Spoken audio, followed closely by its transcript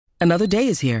Another day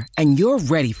is here, and you're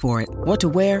ready for it. What to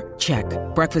wear? Check.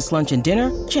 Breakfast, lunch, and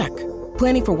dinner? Check.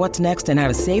 Planning for what's next and how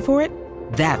to save for it?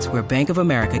 That's where Bank of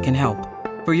America can help.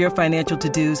 For your financial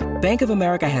to-dos, Bank of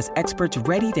America has experts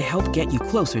ready to help get you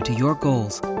closer to your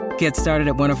goals. Get started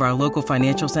at one of our local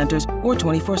financial centers or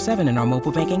 24/7 in our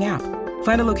mobile banking app.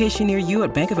 Find a location near you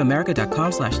at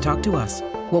bankofamerica.com/talktous.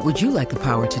 What would you like the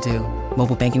power to do?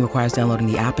 Mobile banking requires downloading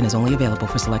the app and is only available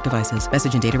for select devices.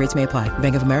 Message and data rates may apply.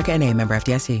 Bank of America N.A., member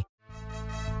FDIC.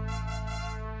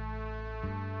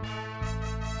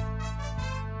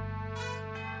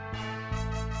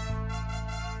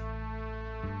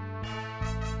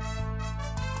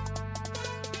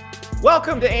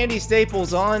 Welcome to Andy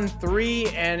Staples on 3,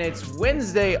 and it's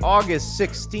Wednesday, August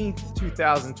 16th,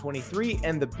 2023,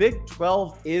 and the Big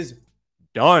 12 is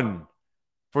done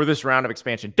for this round of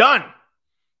expansion. Done!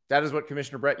 That is what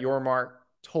Commissioner Brett Yormark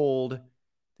told the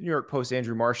New York Post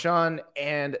Andrew Marchand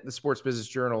and the Sports Business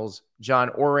Journal's John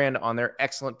Oran on their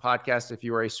excellent podcast. If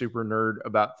you are a super nerd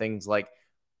about things like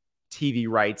TV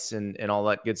rights and all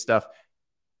that good stuff,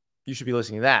 you should be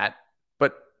listening to that,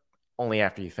 but only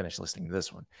after you finish listening to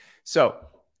this one. So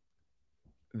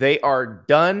they are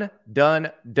done,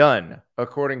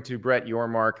 according to Brett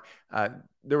Yormark.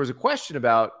 There was a question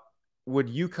about, would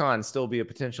UConn still be a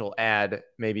potential ad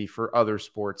maybe for other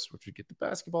sports, which would get the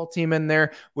basketball team in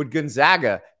there? Would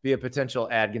Gonzaga be a potential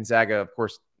ad? Gonzaga, of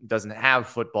course, doesn't have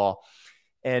football.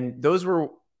 And those were,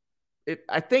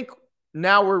 I think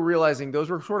now we're realizing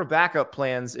those were sort of backup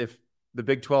plans if the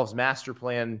Big 12's master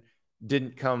plan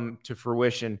didn't come to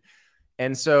fruition.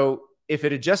 And so if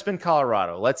it had just been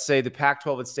Colorado, let's say the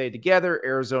Pac-12 had stayed together,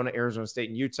 Arizona State,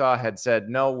 and Utah had said,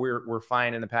 no, we're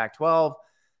fine in the Pac-12,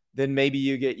 then maybe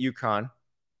you get UConn,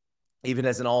 even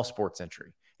as an all-sports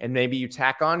entry. And maybe you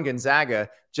tack on Gonzaga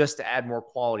just to add more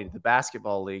quality to the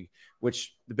basketball league,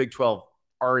 which the Big 12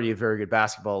 already a very good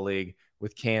basketball league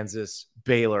with Kansas,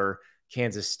 Baylor,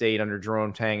 Kansas State under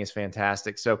Jerome Tang is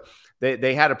fantastic. So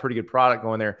they had a pretty good product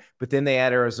going there. But then they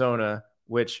add Arizona,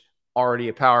 which already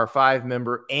a Power 5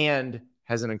 member and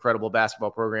has an incredible basketball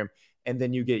program. And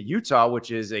then you get Utah,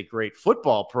 which is a great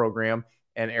football program,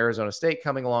 and Arizona State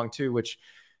coming along too, which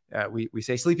we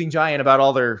say sleeping giant about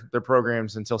all their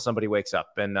programs until somebody wakes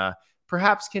up. And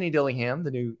perhaps Kenny Dillingham,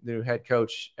 the new head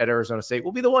coach at Arizona State,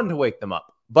 will be the one to wake them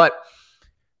up. But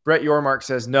Brett Yormark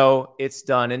says, no, it's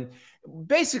done. And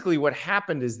basically what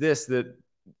happened is this, that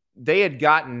they had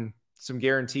gotten some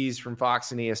guarantees from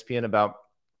Fox and ESPN about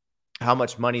how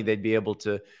much money they'd be able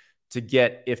to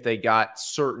get if they got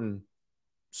certain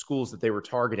schools that they were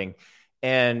targeting.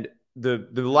 And the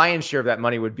lion's share of that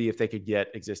money would be if they could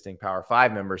get existing Power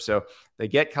 5 members. So they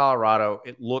get Colorado.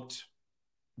 It looked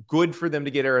good for them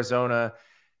to get Arizona.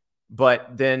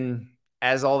 But then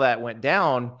as all that went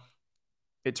down,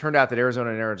 it turned out that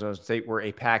Arizona and Arizona State were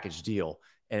a package deal.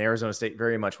 And Arizona State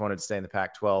very much wanted to stay in the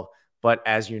Pac-12. But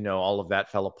as you know, all of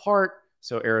that fell apart.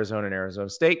 So Arizona and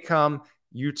Arizona State come.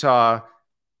 Utah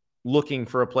looking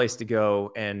for a place to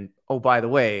go. And, oh, by the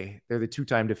way, they're the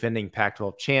two-time defending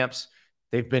Pac-12 champs.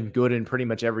 They've been good in pretty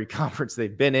much every conference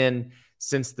they've been in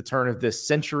since the turn of this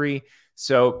century.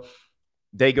 So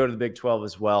they go to the Big 12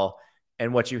 as well.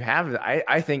 And what you have,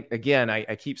 I think, again,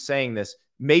 I keep saying this,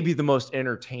 maybe the most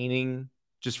entertaining,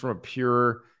 just from a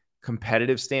pure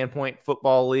competitive standpoint,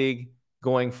 football league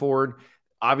going forward.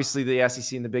 Obviously, the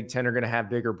SEC and the Big Ten are going to have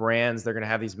bigger brands. They're going to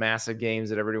have these massive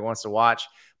games that everybody wants to watch.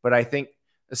 But I think,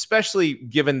 especially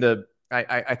given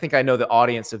I think I know the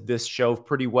audience of this show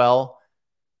pretty well.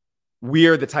 We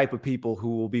are the type of people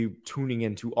who will be tuning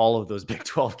into all of those Big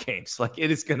 12 games. Like,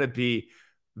 it is going to be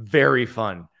very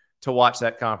fun to watch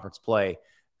that conference play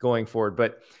going forward.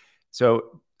 But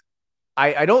so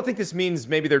I don't think this means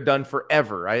maybe they're done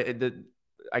forever.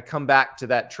 I come back to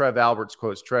that Trev Alberts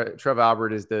quotes. Trev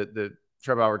Alberts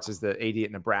is the AD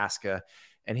at Nebraska,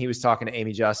 and he was talking to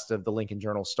Amy Just of the Lincoln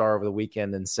Journal-Star over the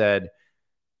weekend and said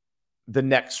the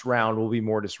next round will be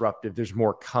more disruptive. There's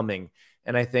more coming.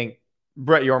 And I think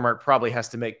Brett Yormark probably has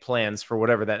to make plans for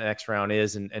whatever that next round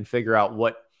is and figure out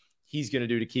what he's going to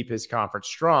do to keep his conference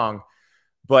strong.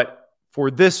 But for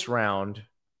this round,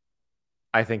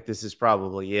 I think this is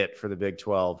probably it for the Big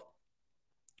 12.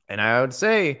 And I would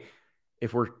say,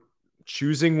 if we're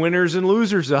choosing winners and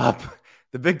losers up,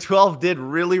 the Big 12 did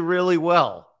really, really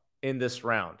well in this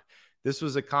round. This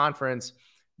was a conference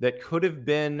that could have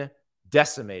been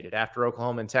decimated after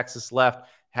Oklahoma and Texas left.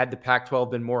 Had the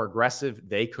Pac-12 been more aggressive,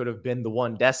 they could have been the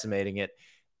one decimating it.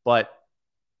 But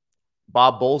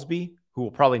Bob Bowlesby, who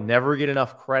will probably never get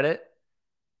enough credit,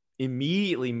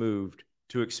 immediately moved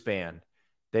to expand.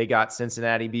 They got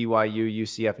Cincinnati, BYU,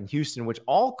 UCF, and Houston, which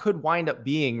all could wind up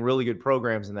being really good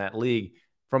programs in that league.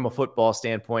 from a football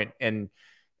standpoint. And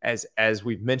as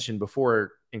we've mentioned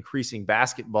before, increasing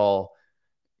basketball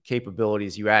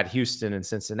capabilities, you add Houston and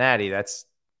Cincinnati, that's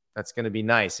going to be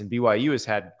nice. And BYU has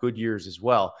had good years as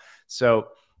well. So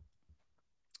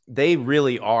they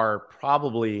really are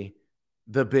probably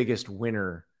the biggest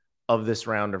winner of this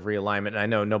round of realignment. And I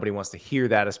know nobody wants to hear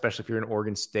that, especially if you're an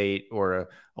Oregon State or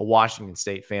a Washington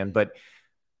State fan. But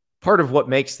part of what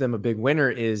makes them a big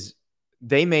winner is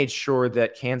they made sure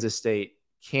that Kansas State,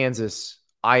 Kansas,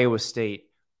 Iowa State,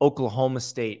 Oklahoma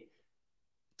State,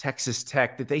 Texas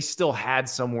Tech, that they still had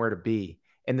somewhere to be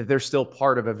and that they're still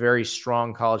part of a very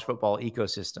strong college football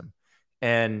ecosystem.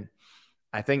 And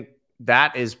I think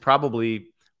that is probably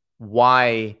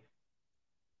why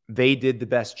they did the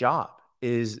best job,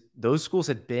 is those schools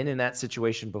had been in that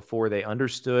situation before. They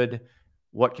understood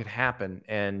what could happen,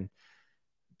 and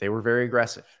they were very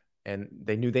aggressive, and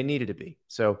they knew they needed to be.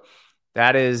 So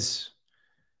that is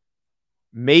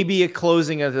maybe a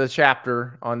closing of the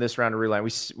chapter on this round of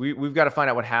realignment. We've got to find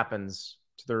out what happens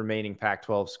to the remaining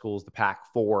Pac-12 schools, the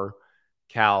Pac-4,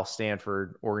 Cal,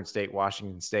 Stanford, Oregon State,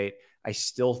 Washington State. I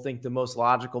still think the most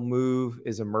logical move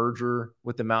is a merger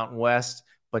with the Mountain West,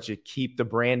 but you keep the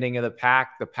branding of the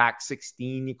Pac, the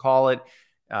Pac-16, you call it.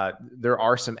 There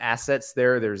are some assets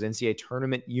there. There's NCAA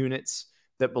tournament units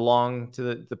that belong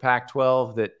to the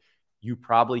Pac-12 that you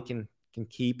probably can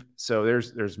keep. So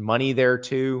there's money there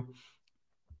too.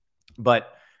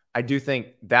 But I do think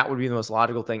that would be the most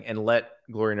logical thing, and let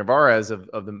Gloria Nevarez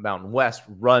of the Mountain West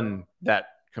run that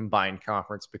combined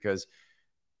conference, because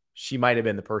she might have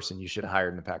been the person you should have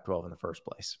hired in the Pac-12 in the first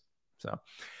place. So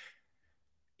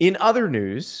in other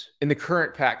news, in the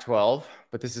current Pac-12,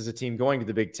 but this is a team going to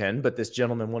the Big Ten, but this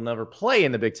gentleman will never play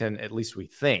in the Big Ten, at least we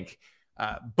think.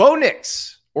 Bo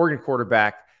Nix, Oregon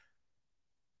quarterback,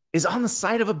 is on the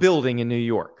side of a building in New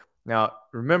York. Now,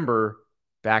 remember,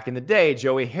 back in the day,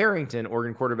 Joey Harrington,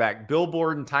 Oregon quarterback,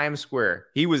 billboard in Times Square.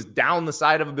 He was down the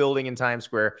side of a building in Times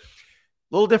Square.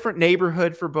 A little different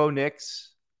neighborhood for Bo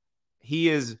Nix. He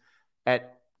is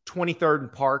at 23rd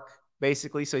and Park,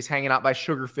 basically. So he's hanging out by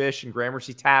Sugarfish and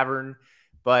Gramercy Tavern.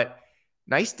 But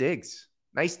nice digs.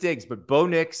 Nice digs. But Bo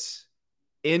Nix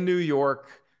in New York,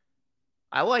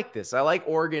 I like this. I like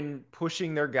Oregon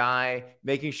pushing their guy,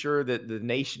 making sure that the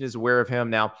nation is aware of him.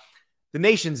 Now, the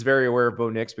nation's very aware of Bo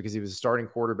Nix because he was a starting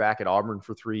quarterback at Auburn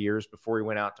for 3 years before he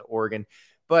went out to Oregon.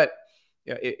 But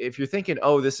you know, if you're thinking,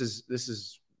 oh, this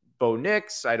is Bo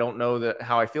Nix, I don't know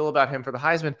how I feel about him for the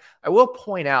Heisman, I will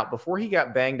point out, before he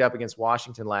got banged up against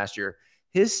Washington last year,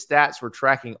 his stats were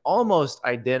tracking almost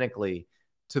identically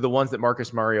to the ones that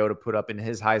Marcus Mariota put up in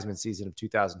his Heisman season of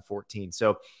 2014.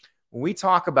 So when we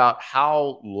talk about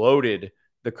how loaded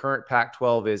the current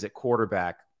Pac-12 is at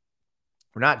quarterback,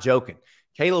 we're not joking.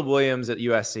 Caleb Williams at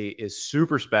USC is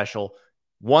super special,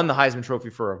 won the Heisman Trophy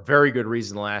for a very good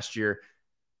reason last year,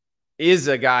 is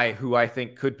a guy who I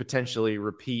think could potentially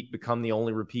become the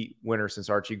only repeat winner since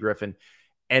Archie Griffin,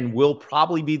 and will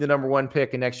probably be the number one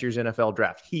pick in next year's NFL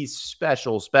draft. He's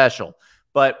special.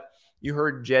 But you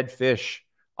heard Jed Fish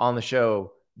on the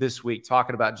show this week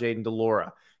talking about Jaden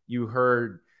DeLora. You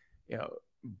heard,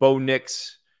 Bo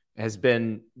Nix has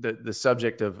been the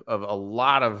subject of a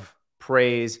lot of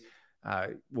praise.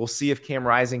 We'll see if Cam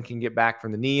Rising can get back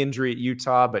from the knee injury at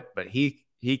Utah, but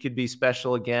he could be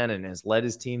special again and has led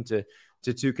his team to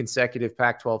 2 consecutive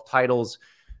Pac-12 titles.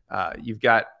 You've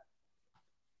got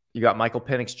Michael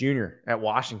Penix Jr. at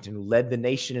Washington, who led the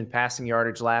nation in passing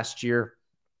yardage last year.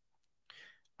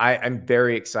 I'm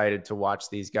very excited to watch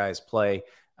these guys play.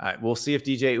 We'll see if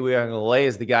DJ Uiagalelei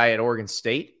is the guy at Oregon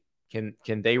State.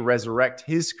 Can they resurrect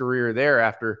his career there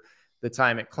after the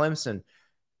time at Clemson?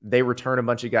 They return a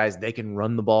bunch of guys. They can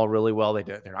run the ball really well.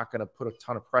 They're not going to put a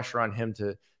ton of pressure on him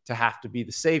to have to be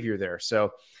the savior there. So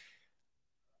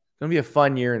it's going to be a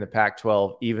fun year in the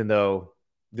Pac-12, even though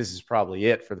this is probably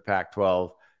it for the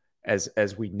Pac-12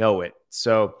 as we know it.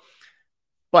 So,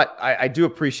 but I do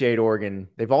appreciate Oregon.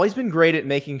 They've always been great at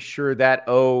making sure that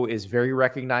O is very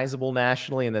recognizable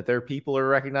nationally and that their people are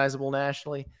recognizable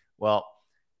nationally. Well,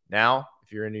 now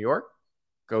if you're in New York,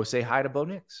 go say hi to Bo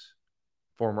Nix,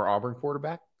 former Auburn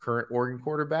quarterback, current Oregon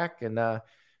quarterback, and I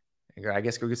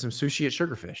guess go get some sushi at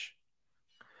Sugarfish.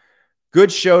 Good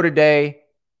show today.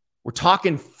 We're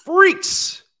talking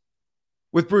freaks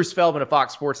with Bruce Feldman of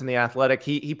Fox Sports and The Athletic.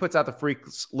 He puts out the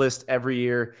freaks list every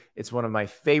year. It's one of my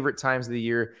favorite times of the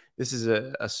year. This is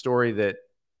a story that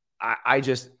I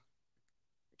just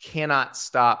cannot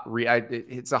stop.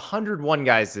 It's 101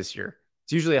 guys this year.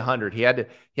 It's usually 100. He had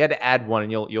to add one,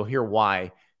 and you'll hear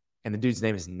why. And the dude's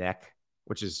name is Neck,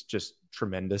 which is just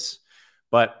tremendous.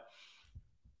 But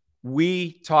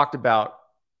we talked about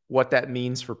what that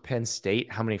means for Penn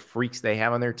State, how many freaks they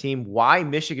have on their team, why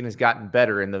Michigan has gotten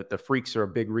better, and the freaks are a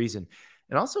big reason.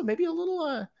 And also maybe a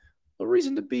little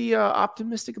reason to be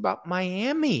optimistic about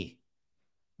Miami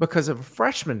because of a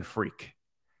freshman freak.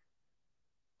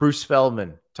 Bruce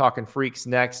Feldman talking freaks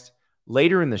next.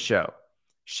 Later in the show,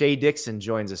 Shea Dixon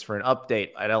joins us for an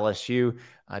update at LSU.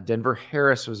 Denver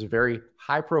Harris was a very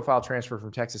high-profile transfer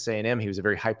from Texas A&M. He was a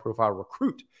very high-profile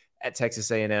recruit at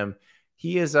Texas A&M.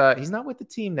 He's not with the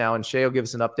team now, and Shea will give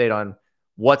us an update on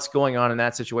what's going on in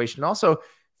that situation. And also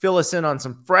fill us in on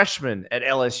some freshmen at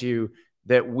LSU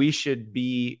that we should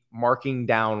be marking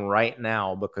down right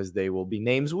now because they will be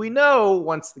names we know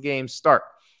once the games start.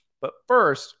 But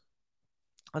first,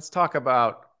 let's talk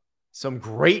about some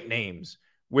great names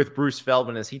with Bruce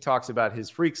Feldman as he talks about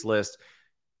his freaks list.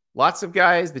 Lots of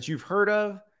guys that you've heard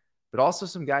of, but also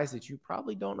some guys that you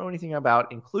probably don't know anything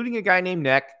about, including a guy named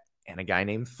Neck and a guy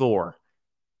named Thor.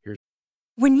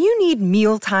 When you need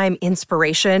mealtime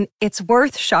inspiration, it's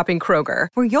worth shopping Kroger,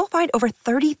 where you'll find over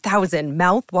 30,000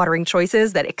 mouth-watering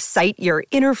choices that excite your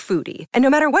inner foodie. And no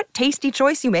matter what tasty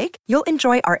choice you make, you'll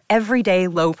enjoy our everyday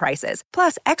low prices,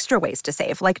 plus extra ways to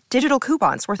save, like digital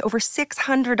coupons worth over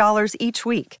 $600 each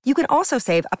week. You can also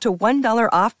save up to $1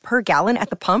 off per gallon at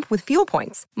the pump with fuel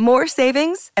points. More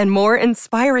savings and more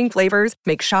inspiring flavors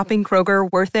make shopping Kroger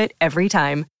worth it every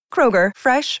time. Kroger,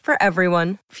 fresh for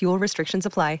everyone. Fuel restrictions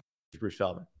apply. Bruce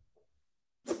Feldman.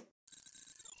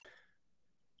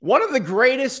 One of the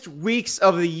greatest weeks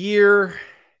of the year,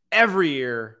 every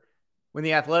year, when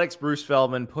the Athletics' Bruce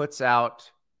Feldman puts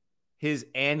out his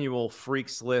annual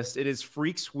Freaks list. It is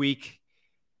Freaks Week.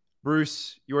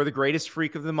 Bruce, you're the greatest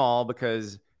freak of them all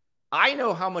because I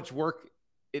know how much work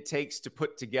it takes to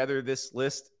put together this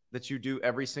list that you do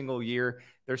every single year.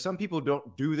 There's some people who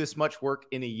don't do this much work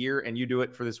in a year, and you do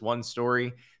it for this one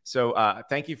story. So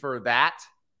thank you for that.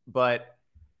 But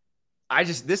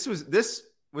was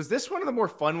this one of the more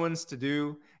fun ones to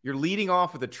do? You're leading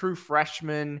off with a true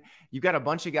freshman. You've got a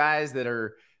bunch of guys that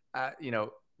are,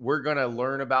 we're going to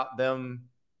learn about them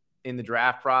in the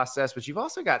draft process, but you've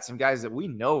also got some guys that we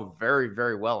know very,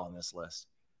 very well on this list.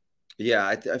 Yeah,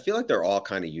 I feel like they're all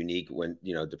kind of unique when,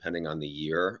 depending on the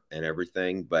year and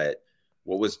everything. But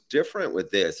what was different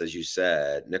with this, as you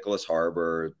said, Nicholas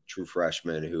Harbor, true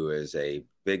freshman, who is a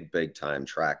big time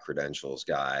track credentials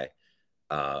guy.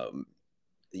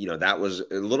 That was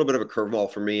a little bit of a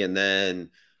curveball for me. And then,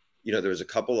 there was a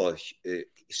couple of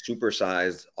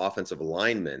supersized offensive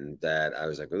linemen that I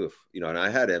was like, oof, and I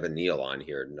had Evan Neal on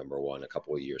here, number one, a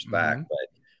couple of years back. But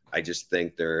I just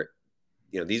think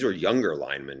these are younger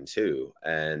linemen too.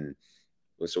 And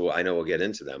so I know we'll get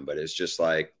into them, but it's just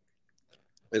like,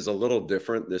 is a little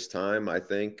different this time, I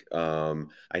think.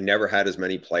 I never had as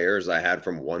many players as I had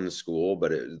from one school,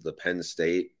 but the Penn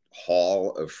State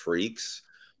Hall of Freaks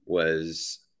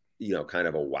was, kind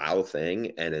of a wow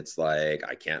thing. And it's like,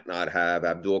 I can't not have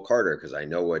Abdul Carter because I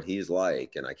know what he's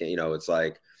like. And I can't, it's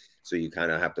like, so you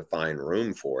kind of have to find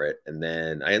room for it. And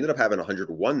then I ended up having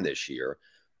 101 this year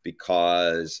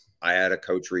because I had a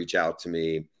coach reach out to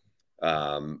me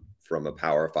from a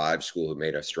Power 5 school who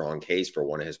made a strong case for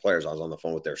one of his players. I was on the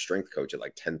phone with their strength coach at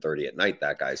like 10:30 at night,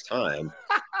 that guy's time.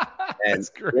 That's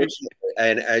great.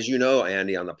 And as you know,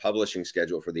 Andy, on the publishing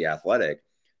schedule for The Athletic,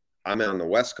 I'm on the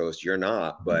West Coast, you're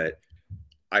not, but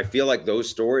I feel like those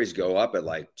stories go up at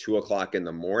like 2:00 in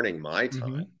the morning, my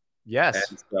time. Mm-hmm. Yes.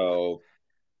 And so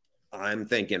I'm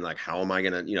thinking like, how am I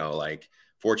going to,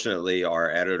 fortunately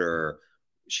our editor,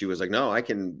 she was like, no,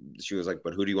 she was like,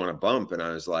 but who do you want to bump? And I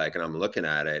was like, and I'm looking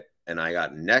at it, and I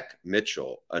got Neck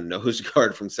Mitchell, a nose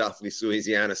guard from Southeast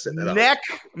Louisiana, sitting at Neck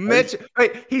Mitchell.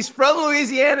 Wait, he's from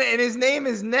Louisiana, and his name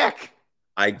is Neck.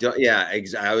 I don't. Yeah,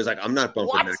 exactly. I was like, I'm not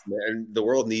bumping Neck. And the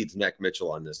world needs Neck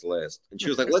Mitchell on this list. And she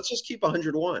was like, let's just keep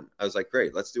 101. I was like,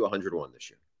 great, let's do 101 this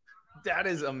year. That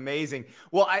is amazing.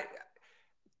 Well,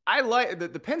 I like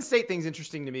the Penn State thing's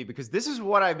interesting to me because this is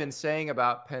what I've been saying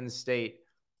about Penn State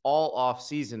all off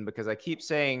season, because I keep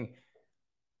saying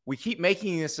we keep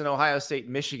making this an Ohio State,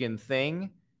 Michigan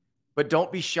thing, but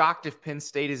don't be shocked if Penn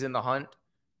State is in the hunt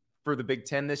for the Big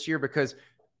Ten this year because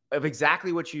of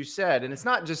exactly what you said. And it's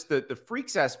not just the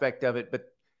freaks aspect of it,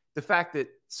 but the fact that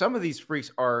some of these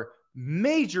freaks are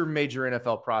major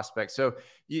NFL prospects. So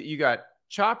you got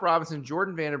Chop Robinson,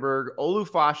 Jordan Vandenberg, Olu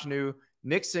Fashanu,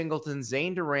 Nick Singleton,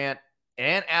 Zane Durant,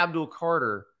 and Abdul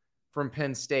Carter from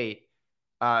Penn State.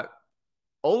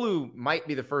 Olu might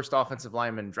be the first offensive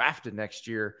lineman drafted next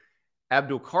year.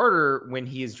 Abdul Carter, when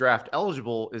he is draft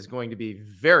eligible, is going to be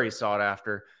very sought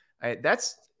after.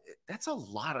 That's a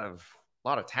lot of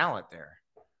talent there.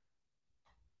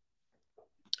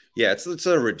 Yeah, it's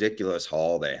a ridiculous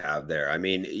haul they have there. I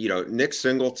mean, Nick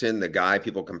Singleton, the guy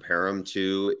people compare him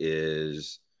to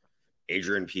is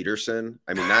Adrian Peterson.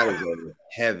 I mean, that is a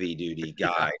heavy duty guy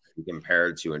Yeah. to be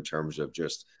compared to in terms of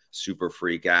just super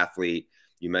freak athlete.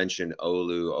 You mentioned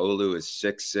Olu. Olu is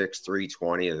 6'6",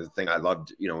 320. And the thing I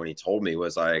loved, when he told me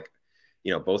was like,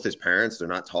 both his parents, they're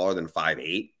not taller than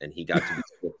 5'8", and he got to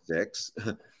be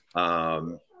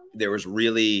 6'6". There was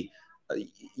really,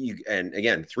 and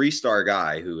again, 3-star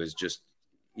guy who is just,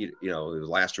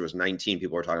 last year was 19.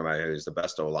 People were talking about he was the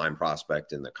best O-line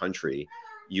prospect in the country.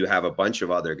 You have a bunch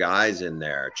of other guys in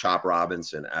there, Chop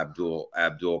Robinson,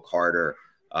 Abdul Carter.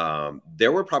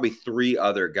 There were probably 3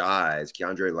 other guys,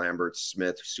 Keandre Lambert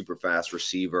Smith, super fast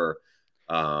receiver.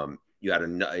 You had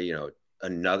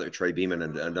another Trey Beeman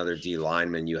and another D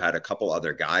lineman. You had a couple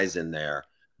other guys in there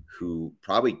who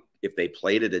probably, if they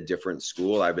played at a different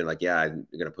school, I've been like, yeah, I'm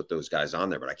going to put those guys on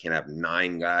there, but I can't have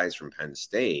 9 guys from Penn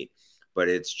State. But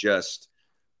it's just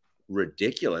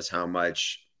ridiculous how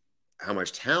much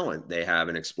talent they have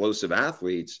and explosive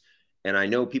athletes. And I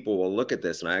know people will look at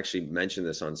this, and I actually mentioned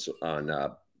this on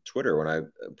Twitter when I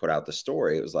put out the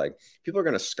story. It was like, people are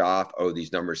going to scoff, oh,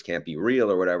 these numbers can't be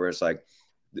real or whatever. It's like,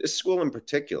 this school in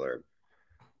particular,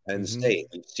 Penn State,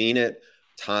 we've seen it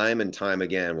time and time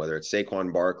again, whether it's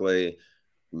Saquon Barkley,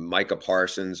 Micah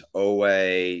Parsons, Owe,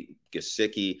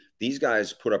 Gesicki. These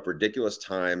guys put up ridiculous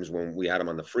times when we had them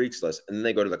on the freaks list, and then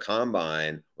they go to the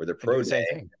combine or the pro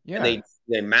day, yeah, and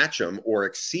they match them or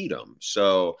exceed them.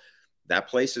 So that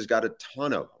place has got a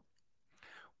ton of them.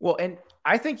 Well, and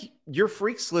I think your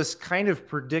freaks list kind of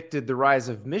predicted the rise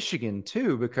of Michigan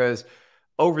too, because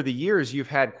over the years you've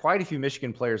had quite a few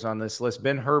Michigan players on this list.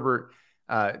 Ben Herbert,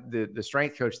 the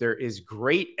strength coach there, is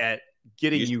great at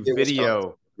getting you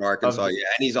video. Arkansas, yeah,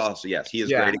 and he's also, yes, he is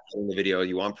great at getting the video.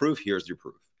 You want proof? Here's your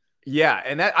proof. Yeah,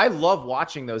 and that, I love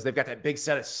watching those. They've got that big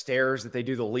set of stairs that they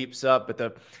do the leaps up, but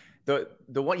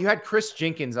the one, you had Chris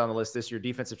Jenkins on the list this year,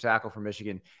 defensive tackle from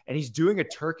Michigan, and he's doing a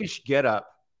Turkish getup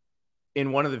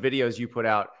in one of the videos you put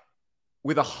out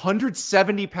with a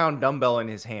 170-pound dumbbell in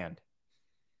his hand.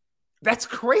 That's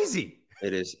crazy.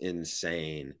 It is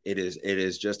insane. It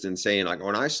is just insane. Like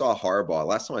when I saw Harbaugh,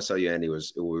 last time I saw you, Andy, we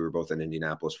were both in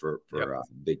Indianapolis for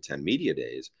Big Ten Media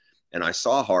Days. And I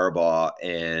saw Harbaugh,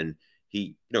 and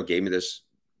he, gave me this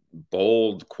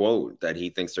bold quote that he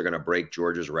thinks they're going to break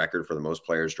Georgia's record for the most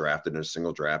players drafted in a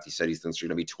single draft. He said he thinks they're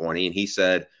going to be 20. And he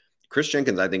said, Chris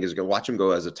Jenkins, I think, is going to watch him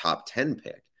go as a top 10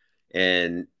 pick.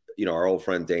 And, our old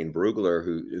friend Dane Brugler,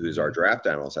 who's our draft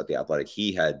analyst at The Athletic,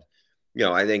 he had,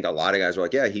 I think a lot of guys were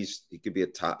like, yeah, he could be a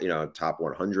top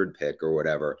 100 pick or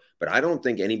whatever. But I don't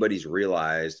think anybody's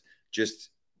realized just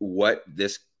what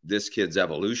this kid's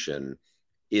evolution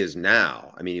is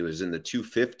now. I mean, he was in the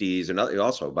 250s, and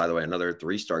also, by the way, another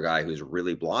 3-star guy who's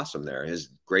really blossomed there. His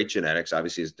great genetics.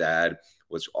 Obviously, his dad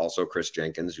was also Chris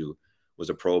Jenkins, who was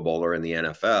a Pro Bowler in the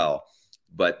NFL.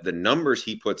 But the numbers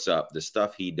he puts up, the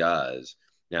stuff he does,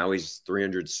 now he's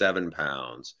 307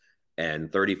 pounds.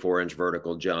 And 34-inch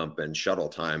vertical jump and shuttle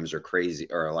times are crazy,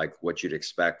 or like what you'd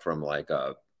expect from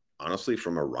honestly,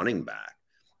 from a running back.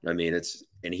 I mean,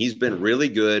 and he's been really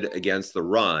good against the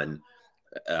run,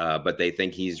 but they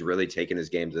think he's really taken his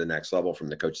game to the next level from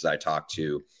the coaches I talked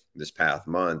to this past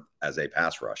month as a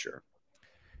pass rusher.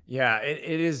 Yeah,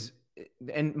 it is.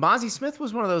 And Mozzie Smith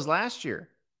was one of those last year,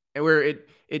 where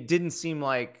it didn't seem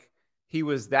like he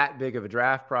was that big of a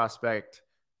draft prospect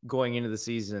going into the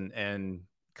season, and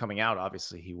coming out,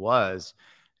 obviously he was,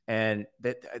 and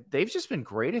they've just been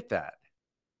great at that.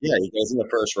 Yeah, he goes in the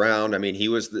first round. I mean,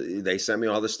 they sent me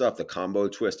all this stuff, the combo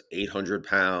twist, 800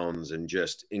 pounds and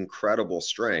just incredible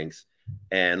strength.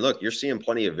 And look, you're seeing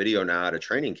plenty of video now at a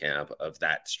training camp of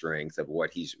that strength, of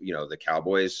what he's, the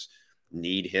Cowboys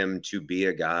need him to be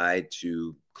a guy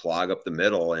to clog up the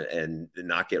middle and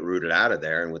not get rooted out of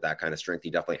there. And with that kind of strength,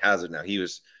 he definitely has it. Now, he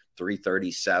was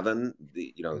 337.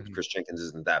 Chris Jenkins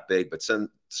isn't that big, but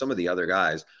some of the other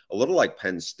guys, a little like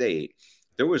Penn State,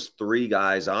 there was 3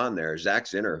 guys on there. Zach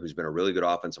Zinner, who's been a really good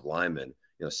offensive lineman,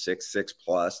 6'6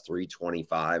 plus,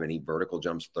 325, and he vertical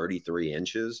jumps 33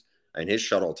 inches, and his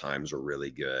shuttle times are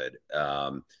really good.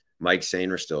 Mike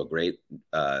Sainer, still a great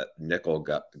nickel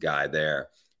guy there.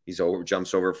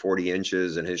 Jumps over 40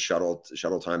 inches, and his shuttle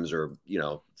times are,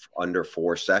 under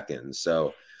 4 seconds.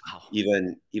 So wow.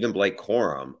 Even Blake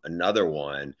Corum, another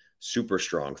one, super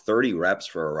strong, 30 reps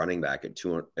for a running back at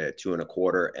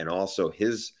 2.25, and also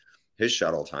his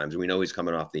shuttle times. We know he's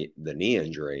coming off the knee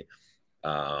injury.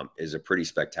 Is a pretty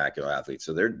spectacular athlete.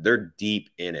 So they're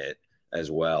deep in it as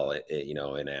well,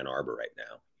 in Ann Arbor right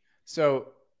now. So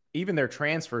even their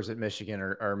transfers at Michigan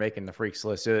are making the freaks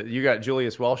list. You got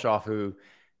Julius Welshoff, who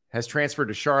has transferred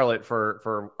to Charlotte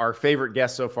for our favorite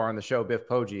guest so far on the show, Biff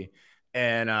Poggi.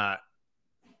 And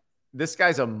this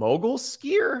guy's a mogul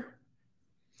skier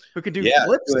who could do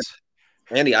flips.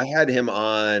 Andy, I had him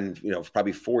on,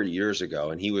 probably 4 years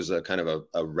ago, and he was a kind of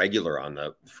a regular on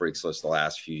the Freaks list the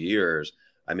last few years.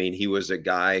 I mean, he was a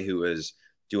guy who was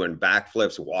doing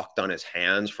backflips, walked on his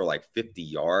hands for like 50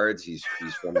 yards. He's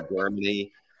from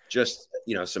Germany. Just,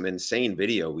 some insane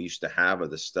video we used to have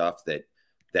of the stuff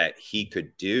that he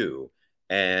could do.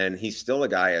 And he's still a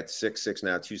guy at 6'6",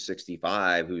 now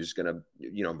 265, who's going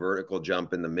to, vertical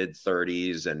jump in the mid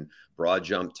 30s and broad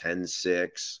jump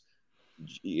 10.6.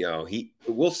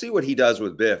 We'll see what he does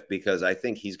with Biff, because I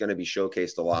think he's going to be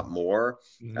showcased a lot more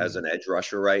as an edge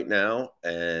rusher right now.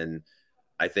 And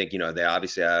I think, they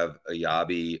obviously have a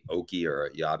Yabi Oki or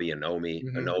a Yabi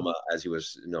Anoma, as he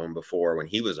was known before when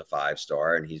he was a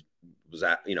 5-star, and he was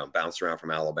bounced around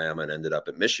from Alabama and ended up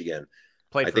at Michigan.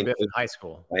 Played for Biff in high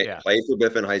school. Played for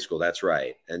Biff in high school. That's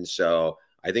right. And so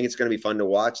I think it's going to be fun to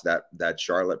watch that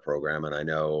Charlotte program. And I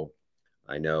know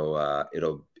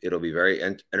it'll be very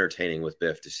entertaining with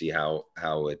Biff to see how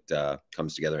it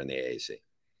comes together in the AAC.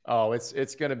 Oh,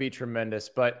 it's going to be tremendous.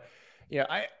 But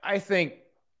I think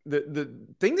the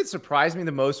thing that surprised me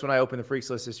the most when I opened the Freaks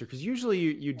list this year, because usually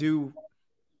you do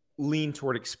lean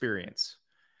toward experience,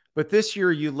 but this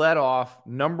year you led off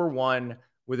number one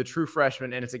with a true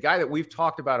freshman, and it's a guy that we've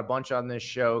talked about a bunch on this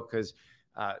show because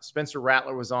Spencer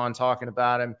Rattler was on talking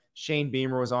about him, Shane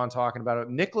Beamer was on talking about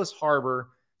him, Nicholas Harbor,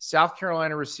 South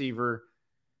Carolina receiver,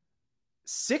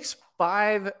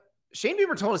 6'5". Shane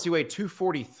Beamer told us he weighed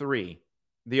 243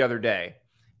 the other day,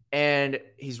 and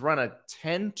he's run a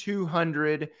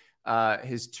 10-200.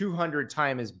 His 200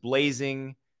 time is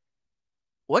blazing.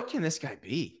 What can this guy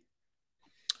be?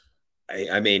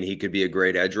 I mean, he could be a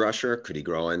great edge rusher. Could he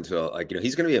grow into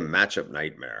he's going to be a matchup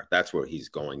nightmare. That's what he's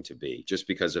going to be, just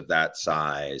because of that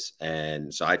size.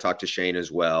 And so I talked to Shane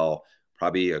as well,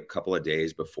 probably a couple of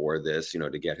days before this,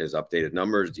 to get his updated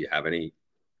numbers. Do you have any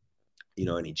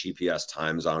GPS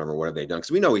times on him, or what have they done?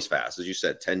 Because we know he's fast. As you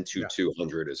said,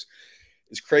 10-200 is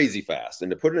crazy fast.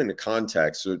 And to put it into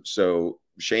context, so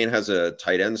Shane has a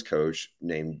tight ends coach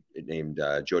named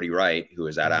Jody Wright, who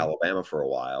was at Alabama for a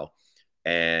while.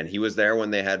 And he was there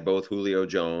when they had both Julio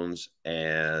Jones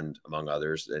and, among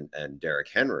others, and Derrick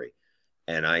Henry.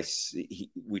 And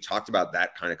we talked about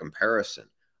that kind of comparison.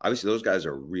 Obviously, those guys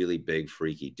are really big,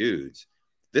 freaky dudes.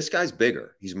 This guy's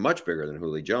bigger. He's much bigger than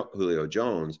Julio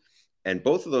Jones. And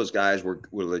both of those guys were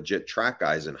legit track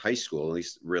guys in high school, at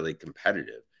least really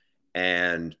competitive.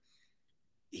 And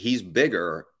he's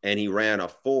bigger, and he ran a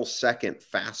full second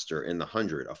faster in the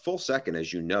 100. A full second,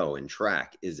 as you know, in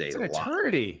track is it's an lot.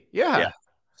 Eternity. Yeah.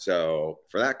 So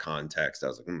for that context, I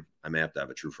was like, I may have to have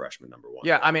a true freshman number one.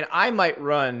 Yeah. I mean, I might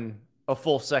run a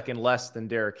full second less than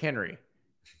Derrick Henry,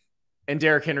 and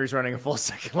Derrick Henry's running a full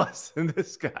second less than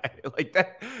this guy. Like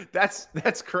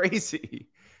that's crazy.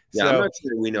 Yeah. I'm not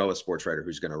sure we know a sports writer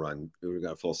who's going to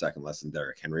a full second less than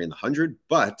Derrick Henry in the 100,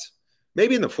 but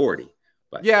maybe in the 40.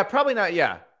 But yeah, probably not.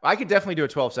 Yeah, I could definitely do a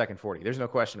 12-second 40. There's no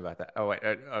question about that. Oh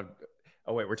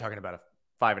wait, we're talking about a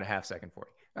 5.5-second 40.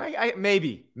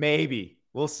 Maybe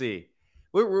we'll see.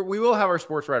 We will have our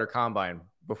sports writer combine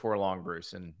before long,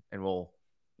 Bruce, and we'll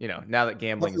now that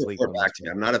gambling is legal.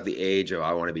 I'm not at the age of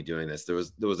I want to be doing this. There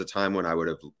was a time when I would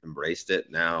have embraced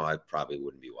it. Now I probably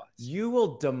wouldn't be wise. You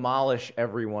will demolish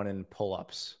everyone in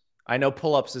pull-ups. I know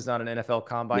pull-ups is not an NFL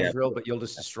combine drill, but you'll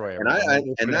just destroy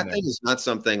everyone. And that thing is not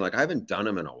something like I haven't done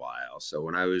them in a while. So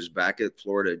when I was back at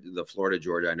the Florida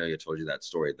Georgia, I know you told you that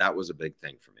story. That was a big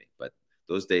thing for me, but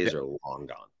those days are long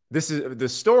gone. The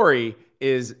story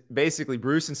is basically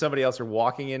Bruce and somebody else are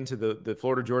walking into the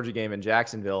Florida Georgia game in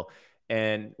Jacksonville.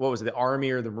 And what was it? The Army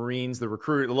or the Marines, the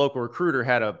local recruiter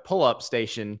had a pull-up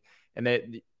station, and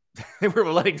they were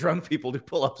letting drunk people do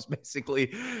pull-ups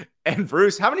basically. And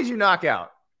Bruce, how many did you knock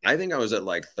out? I think I was at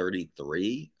like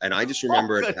 33, and I just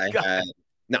remember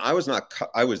I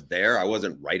was there. I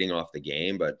wasn't writing off the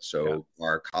game, but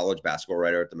our college basketball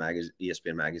writer at the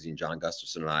ESPN magazine, John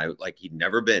Gustafson, and I, he'd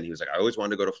never been. He was like, I always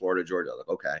wanted to go to Florida, Georgia. I was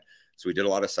like, okay. So we did a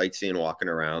lot of sightseeing, walking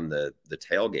around the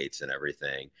tailgates and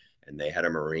everything. And they had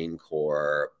a Marine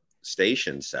Corps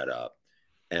station set up.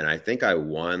 And I think I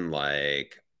won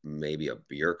maybe a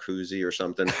beer koozie or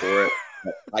something for it.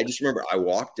 I just remember I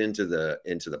walked into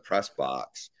the press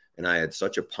box, and I had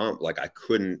such a pump, I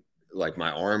couldn't, my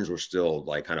arms were still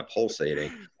kind of pulsating.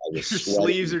 I was Your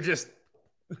sleeves are just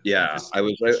I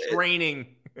was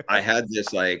straining. I had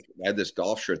this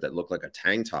golf shirt that looked like a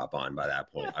tank top on by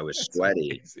that point. I was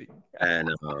sweaty, and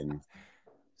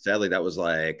sadly that was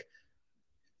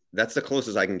That's the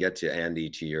closest I can get to, Andy,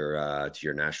 to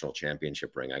your national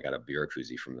championship ring. I got a beer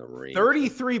koozie from the Marine.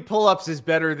 33 pull-ups is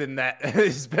better than that.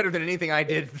 Is better than anything I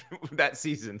did that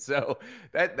season. So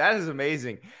that is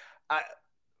amazing.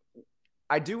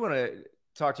 I do want to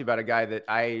talk to you about a guy that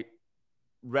I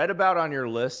read about on your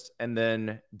list and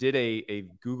then did a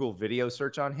Google video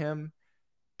search on him.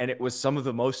 And it was some of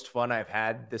the most fun I've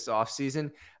had this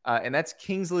offseason. And that's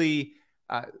Kingsley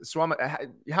Swama.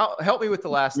 Help me with the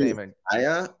last name.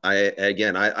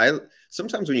 I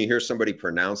sometimes when you hear somebody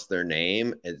pronounce their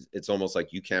name, it's almost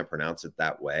like you can't pronounce it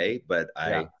that way. But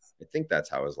I think that's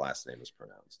how his last name is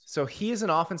pronounced. So he is an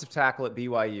offensive tackle at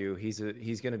BYU. He's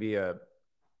going to be a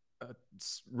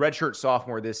redshirt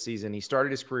sophomore this season. He started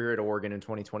his career at Oregon in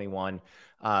 2021.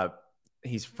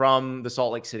 He's from the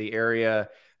Salt Lake City area,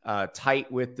 tight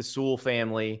with the Sewell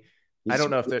family. I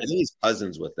don't know if he's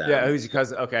cousins with them. Yeah, who's your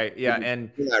cousin? Okay, yeah,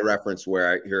 and I reference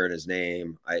where I hear in his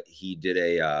name. He did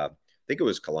I think it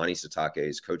was Kalani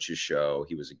Sitake's coach's show.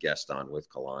 He was a guest on with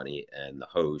Kalani and the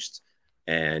host,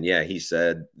 and yeah, he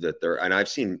said that and I've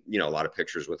seen a lot of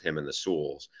pictures with him and the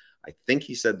Sewells. I think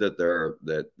he said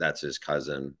that that's his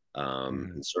cousin,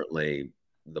 and certainly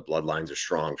the bloodlines are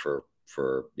strong for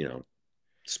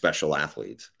special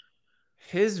athletes.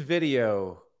 His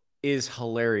video is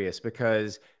hilarious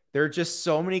because there are just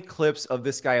so many clips of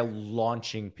this guy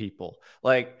launching people.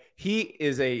 Like, he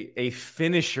is a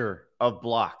finisher of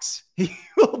blocks. He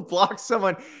will block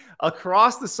someone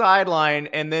across the sideline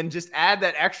and then just add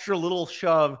that extra little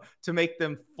shove to make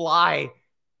them fly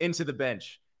into the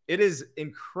bench. It is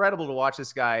incredible to watch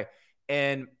this guy.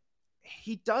 And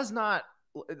he does not,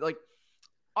 like,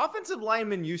 offensive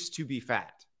linemen used to be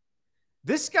fat.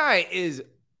 This guy is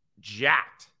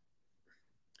jacked.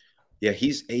 Yeah,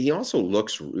 he also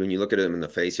looks, when you look at him in the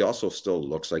face, he also still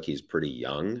looks like he's pretty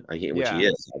young, which he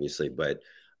is, obviously. But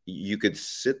you could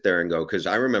sit there and go, because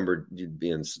I remember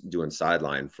doing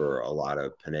sideline for a lot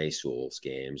of Panay Sewell's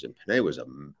games, and Panay was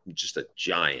just a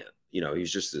giant.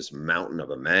 He's just this mountain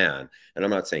of a man. And I'm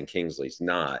not saying Kingsley's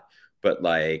not, but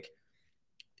like,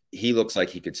 he looks like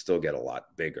he could still get a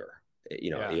lot bigger,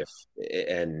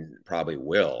 and probably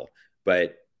will.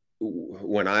 But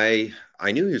when I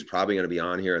knew he was probably going to be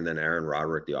on here, and then Aaron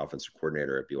Roderick, the offensive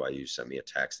coordinator at BYU, sent me a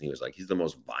text, and he was like, he's the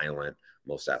most violent,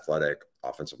 most athletic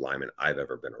offensive lineman I've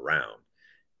ever been around.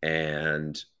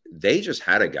 And they just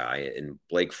had a guy in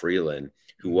Blake Freeland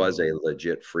who was a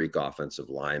legit freak offensive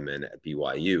lineman at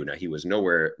BYU. Now, he was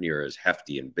nowhere near as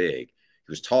hefty and big. He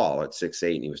was tall at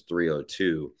 6'8", and he was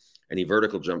 302, and he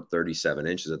vertical jumped 37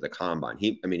 inches at the combine.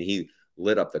 He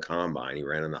lit up the combine. He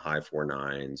ran in the high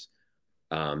 4.9s.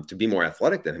 To be more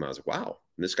athletic than him, I was like, wow,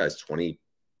 this guy's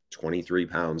 23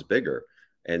 pounds bigger.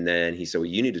 And then he said, well,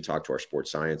 you need to talk to our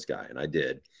sports science guy. And I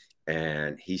did.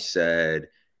 And he said,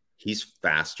 he's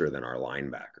faster than our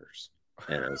linebackers.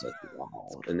 And I was like, wow.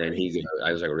 And then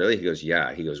I was like, really? He goes,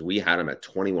 yeah. He goes, we had him at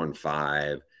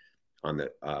 21.5 on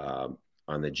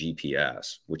the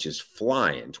GPS, which is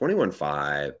flying,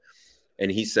 21.5.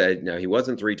 And he said, no, he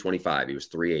wasn't 325. He was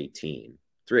 318.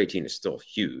 318 is still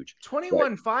huge.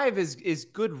 21.5 is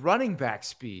good running back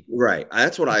speed. Right.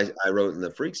 That's what I wrote in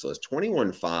the freaks list.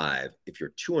 21.5, if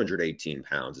you're 218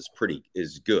 pounds,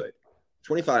 is good.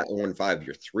 25.15,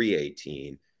 you're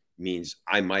 318, means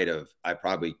I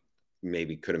probably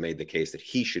maybe could have made the case that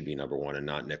he should be number one and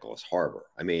not Nicholas Harbor.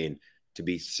 I mean, to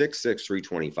be 6'6",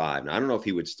 325. Now, I don't know if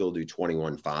he would still do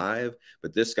 21.5,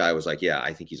 but this guy was like, yeah,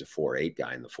 I think he's a 4'8"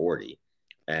 guy in the 40.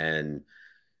 And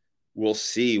we'll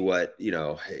see what, he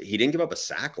didn't give up a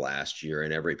sack last year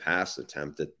in every pass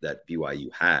attempt that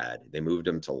BYU had. They moved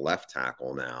him to left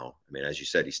tackle now. I mean, as you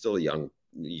said, he's still a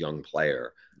young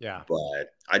player. Yeah.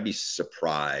 But I'd be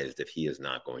surprised if he is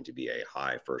not going to be a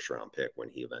high first-round pick when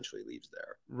he eventually leaves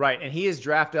there. Right, and he is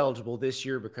draft eligible this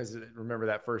year because remember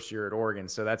that first year at Oregon.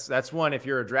 So that's one. If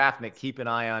you're a draftnik, keep an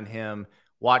eye on him.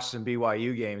 Watch some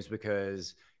BYU games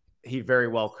because he very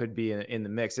well could be in the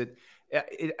mix.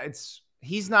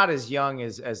 He's not as young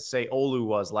as say Olu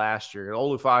was last year.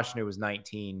 Olu Fashanu was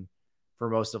 19 for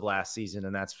most of last season,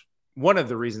 and that's one of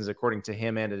the reasons, according to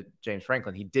him and to James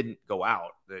Franklin, he didn't go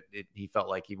out. He felt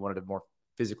like he wanted to more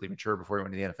physically mature before he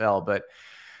went to the NFL. But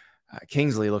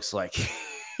Kingsley looks like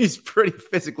he's pretty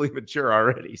physically mature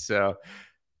already. So,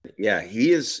 yeah,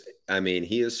 he is. I mean,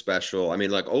 he is special. I mean,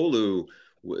 like Olu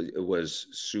was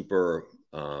super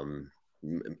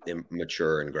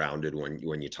mature and grounded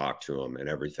when you talk to him and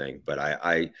everything. But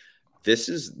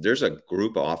there's a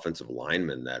group of offensive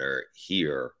linemen that are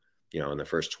here, in the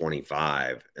first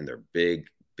 25, and they're big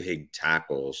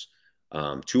tackles.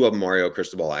 Two of them, Mario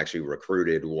Cristobal actually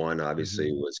recruited. One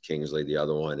obviously was Kingsley. The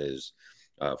other one is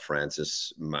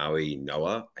Francis Maui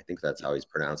Noah. I think that's how he's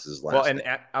pronounced his last Well, and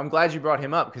name. I'm glad you brought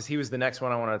him up because he was the next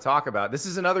one I want to talk about. This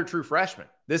is another true freshman.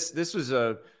 This was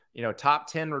a top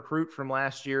 10 recruit from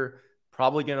last year,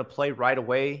 probably going to play right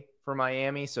away for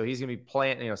Miami. So he's going to be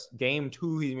playing, game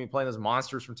 2. He's going to be playing those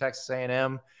monsters from Texas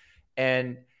A&M.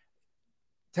 And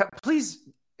please,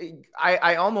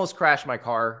 I almost crashed my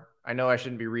car. I know I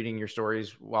shouldn't be reading your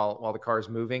stories while the car is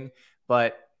moving,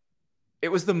 but it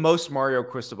was the most Mario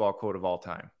Cristobal quote of all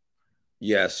time.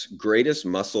 Yes, greatest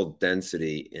muscle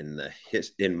density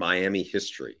in Miami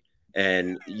history.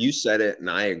 And you said it, and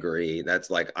I agree. That's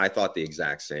like, I thought the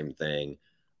exact same thing.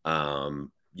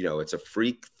 It's a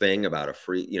freak thing about a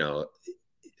freak,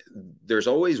 there's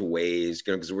always ways,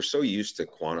 because we're so used to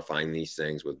quantifying these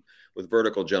things with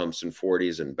vertical jumps and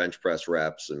 40s and bench press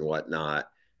reps and whatnot.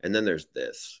 And then there's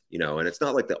this, and it's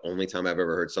not like the only time I've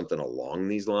ever heard something along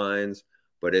these lines,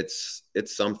 but it's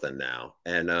something now.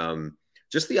 And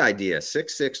just the idea,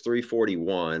 6'6",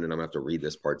 341, and I'm gonna have to read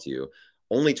this part to you,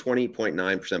 only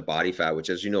 20.9% body fat, which,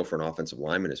 as you know, for an offensive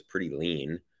lineman is pretty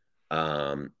lean.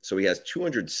 So he has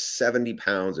 270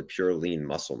 pounds of pure lean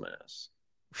muscle mass,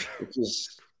 which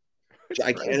is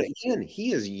gigantic. Again,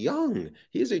 he is young.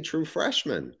 He is a true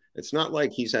freshman. It's not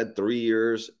like he's had 3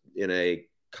 years in a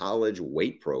college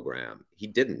weight program. He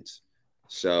didn't.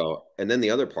 So, and then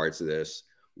the other parts of this,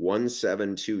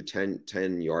 172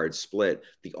 10-yard split.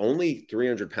 The only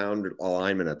 300-pound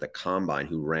lineman at the combine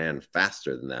who ran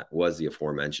faster than that was the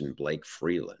aforementioned Blake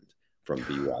Freeland from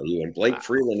BYU. And Blake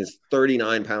Freeland is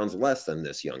 39 pounds less than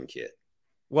this young kid.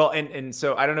 Well, and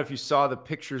so I don't know if you saw the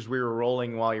pictures we were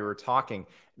rolling while you were talking.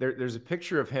 There's a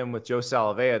picture of him with Joe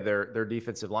Salavea, their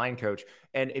defensive line coach.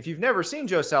 And if you've never seen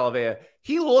Joe Salavea,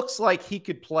 he looks like he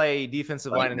could play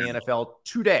defensive line in the NFL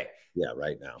today. Yeah,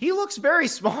 right now. He looks very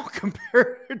small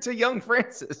compared to young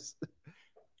Francis.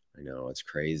 I know, it's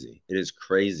crazy. It is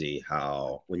crazy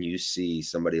how when you see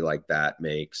somebody like that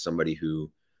make somebody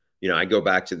who, I go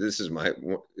back to,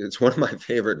 it's one of my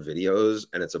favorite videos,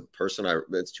 and it's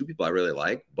it's two people I really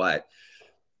like, but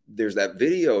there's that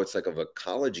video, it's like of a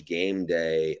college game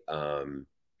day,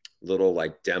 little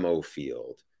like demo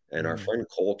field. And our friend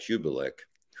Cole Kubelik,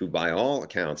 who by all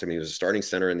accounts, he was a starting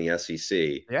center in the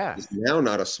SEC. Yeah. He's now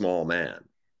not a small man.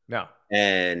 No.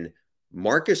 And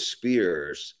Marcus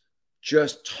Spears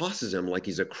just tosses him like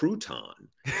he's a crouton.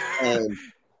 And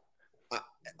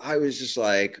I was just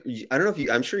like, I don't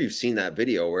know I'm sure you've seen that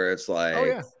video where it's like, oh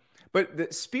yeah.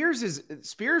 But Spears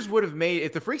would have made,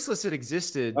 if the Freaks list had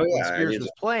existed when Spears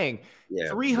was playing,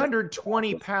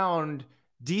 320-pound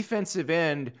defensive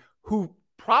end who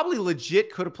probably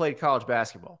legit could have played college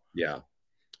basketball. Yeah.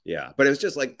 Yeah. But it was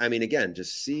just like, again,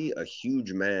 just see a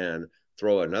huge man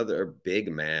throw another big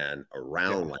man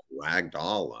around like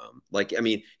ragdoll him. Like,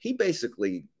 he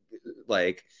basically,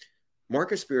 like,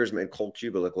 Marcus Spears made Cole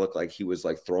Kubelik look like he was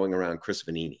like throwing around Chris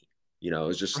Vanini. It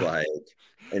was just like,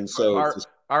 and so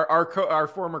our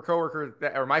former coworker,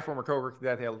 or my former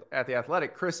coworker at the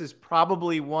Athletic, Chris is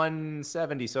probably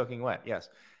 170 soaking wet. Yes.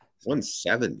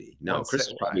 170. No, Chris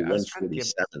is probably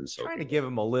 147. Trying to give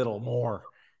him a little more.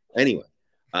 Anyway.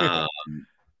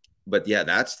 But yeah,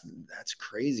 that's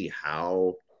crazy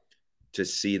how to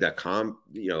see that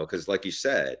because like you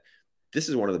said, this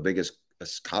is one of the biggest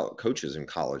coaches in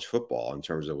college football in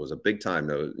terms of, was a big time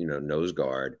nose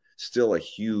guard, still a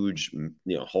huge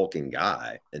hulking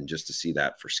guy, and just to see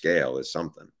that for scale is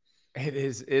something. It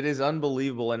is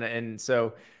unbelievable. And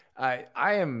so I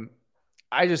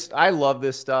love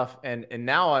this stuff, and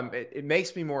now it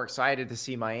makes me more excited to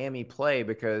see Miami play,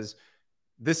 because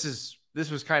this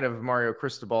was kind of Mario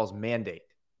Cristobal's mandate,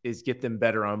 is get them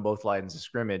better on both lines of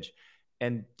scrimmage.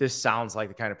 And this sounds like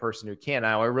the kind of person who can.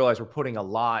 Now I realize we're putting a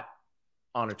lot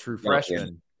on a true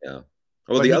freshman. Yeah.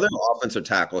 Well, the other offensive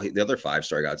tackle, the other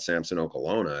 5-star guy, Samson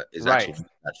Okolona, is actually not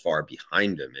that far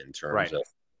behind him in terms of,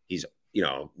 he's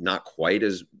not quite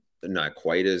as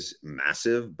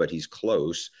massive, but he's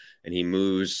close, and he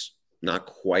moves not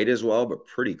quite as well, but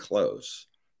pretty close.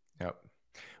 Yep.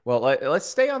 Well, let's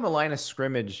stay on the line of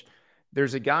scrimmage.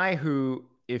 There's a guy who,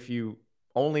 if you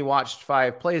only watched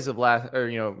 5 plays of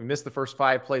missed the first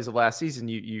 5 plays of last season,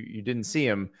 you didn't see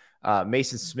him.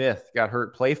 Mason Smith got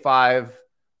hurt, play 5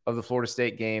 of the Florida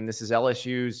State game. This is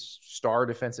LSU's star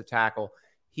defensive tackle.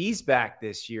 He's back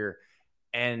this year,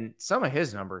 and some of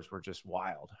his numbers were just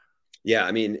wild. Yeah,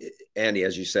 Andy,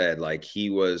 as you said, like,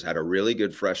 he had a really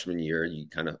good freshman year. He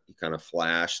kind of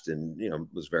flashed and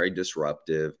was very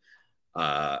disruptive.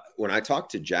 When I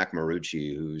talked to Jack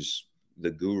Marucci, who's the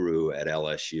guru at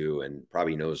LSU and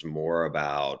probably knows more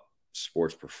about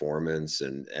sports performance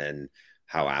and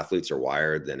how athletes are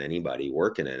wired than anybody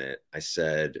working in it, I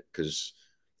said, because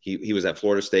he was at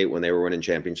Florida State when they were winning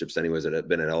championships. Then he been at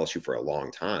LSU for a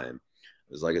long time.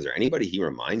 It was like, is there anybody he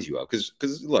reminds you of?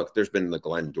 Because look, there's been the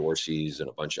Glenn Dorseys and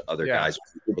a bunch of other guys,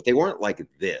 but they weren't like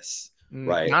this,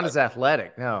 right? Not as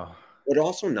athletic, no. But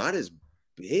also not as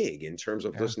big in terms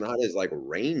of just not as like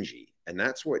rangy. And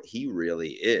that's what he really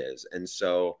is. And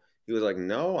so he was like,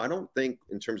 no, I don't think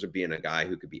in terms of being a guy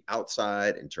who could be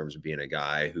outside, in terms of being a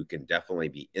guy who can definitely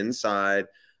be inside.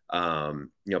 But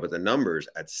the numbers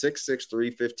at 6'6",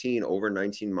 315, over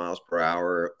 19 miles per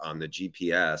hour on the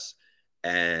GPS,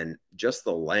 and just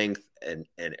the length and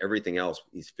everything else,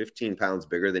 he's 15 pounds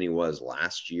bigger than he was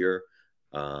last year.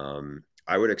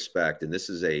 I would expect, and this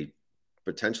is a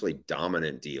potentially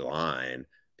dominant D line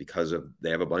because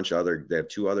they have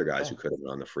two other guys who could have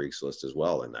been on the freaks list as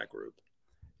well in that group.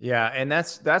 Yeah. And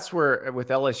that's where with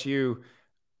LSU,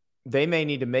 they may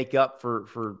need to make up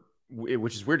for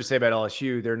which is weird to say about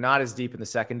LSU. They're not as deep in the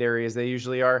secondary as they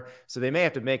usually are. So they may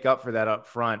have to make up for that up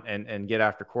front and get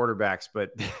after quarterbacks,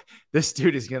 but this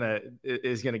dude is going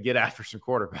to get after some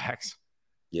quarterbacks.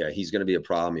 Yeah. He's going to be a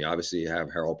problem. You obviously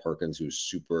have Harold Perkins, who's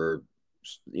super,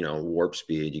 warp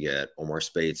speed. You get Omar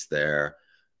Spates there.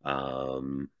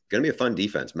 Going to be a fun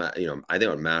defense. I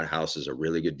think Matt House is a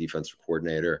really good defensive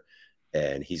coordinator,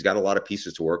 and he's got a lot of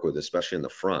pieces to work with, especially in the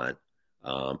front.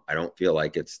 I don't feel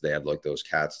like they have like those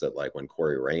cats that like when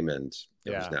Corey Raymond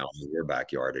who's now in your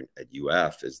backyard at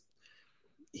UF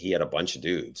he had a bunch of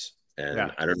dudes, and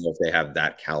I don't know if they have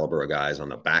that caliber of guys on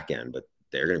the back end, but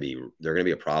they're going to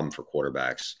be a problem for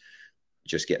quarterbacks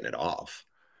just getting it off.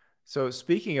 So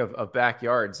speaking of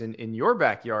backyards, in your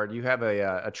backyard, you have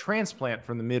a transplant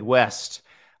from the Midwest.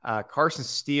 Carson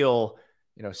Steele,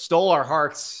 stole our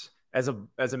hearts as a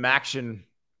Maction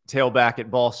tailback at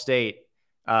Ball State.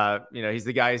 He's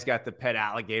the guy who's got the pet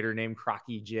alligator named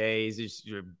Crocky J. He's just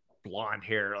blonde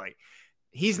hair. Like,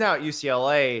 he's now at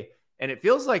UCLA, and it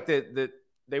feels like that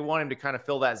they want him to kind of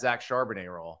fill that Zach Charbonnet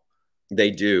role. They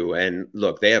do. And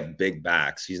look, they have big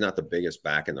backs. He's not the biggest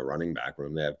back in the running back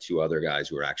room. They have two other guys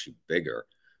who are actually bigger,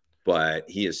 but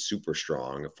he is super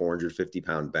strong, a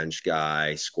 450-pound bench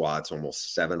guy, squats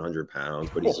almost 700 pounds,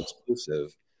 but he's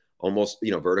explosive, almost,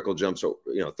 vertical jumps,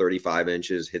 35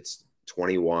 inches, hits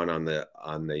 21 on the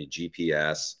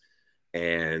GPS.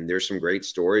 And there's some great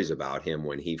stories about him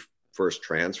when he first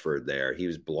transferred there. He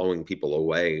was blowing people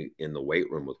away in the weight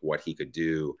room with what he could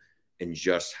do and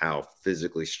just how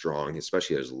physically strong,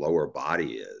 especially his lower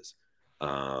body is.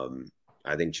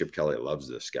 I think Chip Kelly loves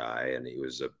this guy, and he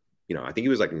was I think he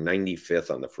was like 95th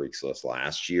on the freaks list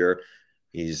last year.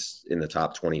 He's in the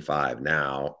top 25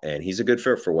 now, and he's a good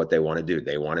fit for what they want to do.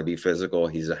 They want to be physical.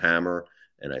 He's a hammer.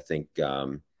 And I think,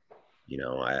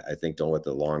 I think don't let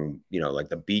the long, like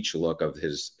the beach look of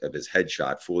his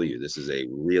headshot fool you. This is a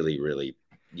really, really,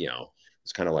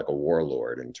 it's kind of like a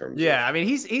warlord in terms of. Yeah. I mean,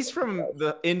 he's from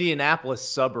the Indianapolis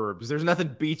suburbs. There's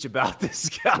nothing beach about this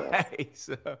guy. Yeah.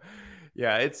 So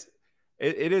yeah,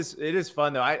 it is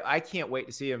fun though. I can't wait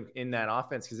to see him in that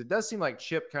offense, because it does seem like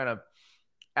Chip kind of,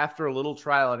 after a little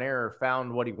trial and error,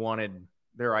 found what he wanted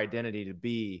their identity to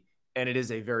be. And it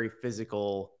is a very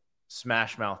physical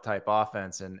smash mouth type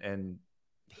offense. And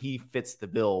he fits the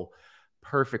bill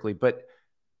perfectly. But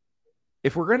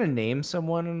if we're going to name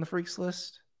someone on the freaks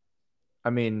list,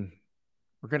 I mean,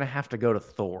 we're going to have to go to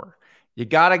Thor. You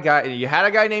had a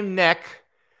guy named Neck,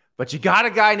 but you got a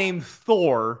guy named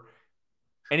Thor,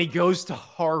 and he goes to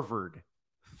Harvard.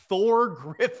 Thor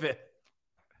Griffith.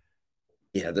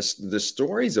 Yeah, the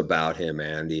stories about him,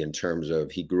 Andy, in terms of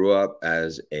he grew up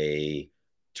as a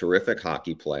terrific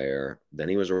hockey player, then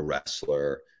he was a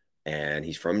wrestler, and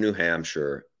he's from New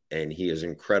Hampshire, and he is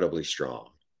incredibly strong,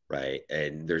 right?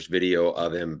 And there's video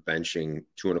of him benching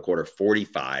 225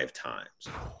 45 times.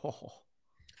 Oh.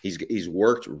 He's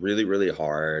worked really, really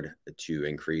hard to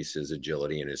increase his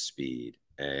agility and his speed.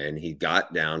 And he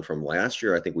got down from last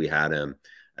year, I think we had him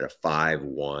at a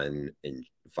 5'1" and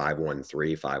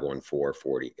 5'13", 5'14",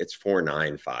 40. It's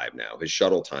 4.95 now. His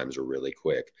shuttle times are really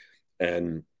quick.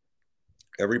 And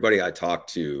everybody I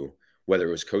talked to, whether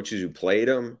it was coaches who played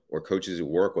him or coaches who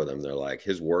work with him, they're like,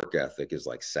 his work ethic is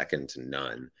like second to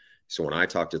none. So when I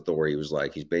talked to Thor, he was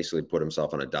like, he's basically put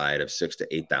himself on a diet of 6,000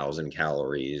 to 8,000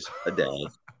 calories a day.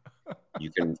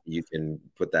 You can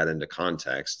put that into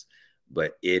context,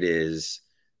 but it is,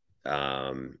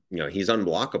 he's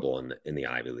unblockable in the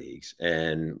Ivy Leagues.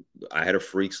 And I had a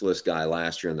freaks list guy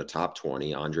last year in the top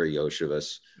 20, Andre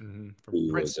Yoshevas, from who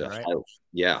Princeton, was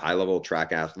right? high level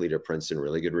track athlete at Princeton,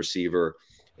 really good receiver.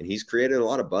 And he's created a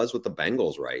lot of buzz with the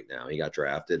Bengals right now. He got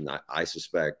drafted, and I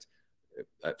suspect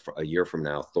a year from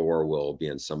now, Thor will be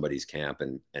in somebody's camp,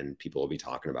 and people will be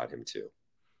talking about him too.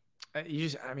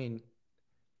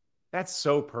 That's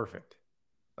so perfect.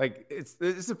 Like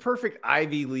it's a perfect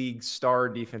Ivy League star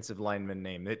defensive lineman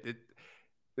name.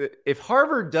 If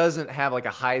Harvard doesn't have like a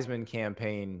Heisman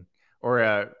campaign or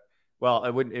it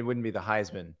wouldn't be the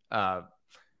Heisman,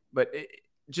 but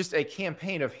just a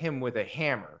campaign of him with a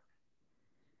hammer.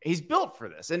 He's built for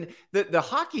this. And the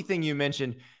hockey thing you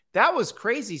mentioned, that was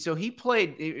crazy. So he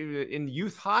played in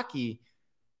youth hockey.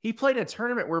 He played in a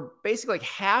tournament where basically like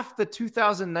half the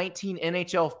 2019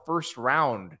 NHL first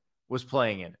round was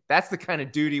playing in it. That's the kind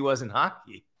of dude he was in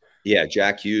hockey. Yeah,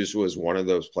 Jack Hughes was one of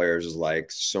those players, is like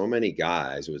so many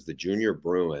guys. It was the Junior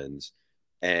Bruins,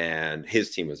 and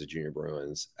his team was the Junior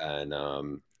Bruins. And,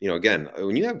 again,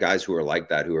 when you have guys who are like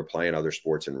that, who are playing other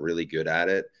sports and really good at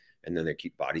it, and then their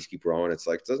bodies keep growing, it's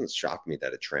like, it doesn't shock me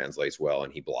that it translates well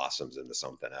and he blossoms into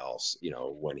something else,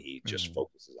 when he just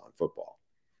focuses on football.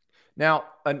 Now,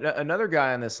 another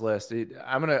guy on this list,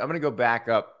 I'm gonna go back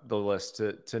up the list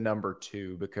to number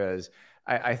 2, because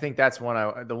I think that's the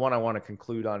one I want to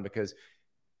conclude on, because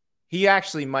he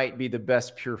actually might be the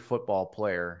best pure football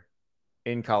player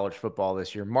in college football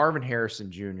this year, Marvin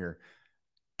Harrison Jr.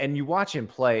 And you watch him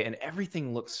play, and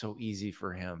everything looks so easy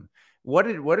for him. What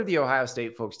did the Ohio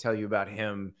State folks tell you about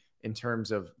him in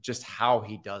terms of just how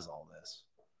he does all this?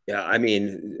 Yeah, I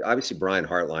mean, obviously Brian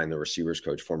Hartline, the receivers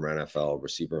coach, former NFL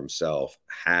receiver himself,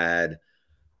 had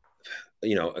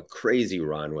a crazy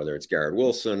run, whether it's Garrett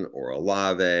Wilson or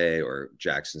Olave or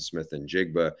Jackson Smith and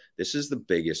Jigba. This is the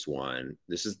biggest one.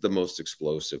 This is the most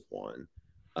explosive one.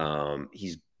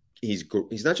 He's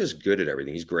not just good at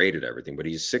everything. He's great at everything, but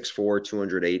he's 6'4",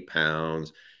 208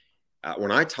 pounds.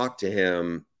 When I talked to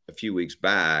him a few weeks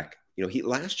back,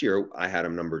 last year I had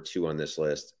him number 2 on this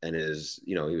list, and he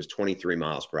was 23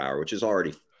 miles per hour, which is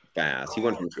already fast. He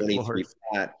went from 23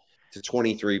 flat to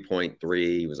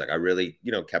 23.3. He was like, I really,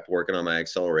 kept working on my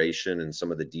acceleration and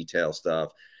some of the detail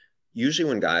stuff. Usually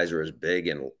when guys are as big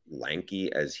and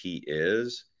lanky as he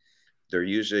is, they're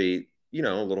usually, a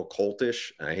little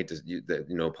coltish. I hate to,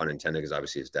 no pun intended, because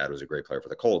obviously his dad was a great player for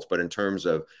the Colts, but in terms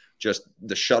of just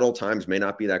the shuttle times may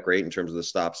not be that great in terms of the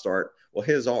stop start. Well,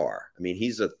 his are. I mean,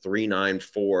 he's a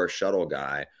 3.94 shuttle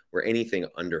guy, where anything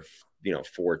under,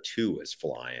 4.2 is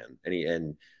flying.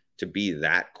 And to be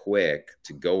that quick,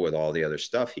 to go with all the other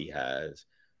stuff he has,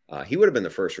 he would have been the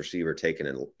first receiver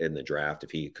taken in the draft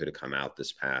if he could have come out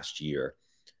this past year.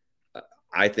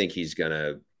 I think he's going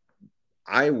to,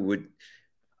 I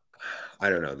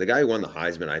don't know. The guy who won the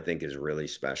Heisman, I think, is really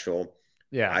special.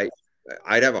 Yeah.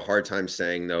 I'd have a hard time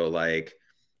saying, though, like,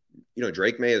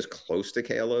 Drake May is close to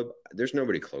Caleb. There's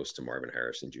nobody close to Marvin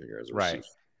Harrison Jr. as a receiver.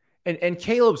 And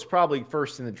Caleb's probably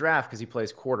first in the draft because he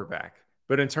plays quarterback.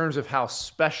 But in terms of how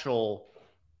special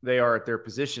they are at their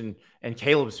position, and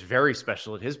Caleb's very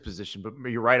special at his position, but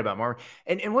you're right about Marvin.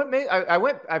 And what made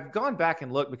I've gone back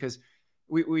and looked, because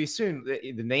we assume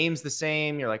the name's the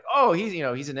same. You're like, oh, he's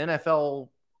an NFL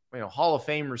Hall of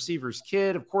Fame receivers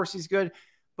kid. Of course he's good.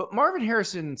 But Marvin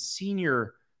Harrison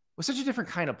Sr. was such a different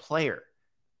kind of player.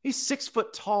 He's 6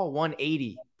 foot tall,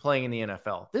 180, playing in the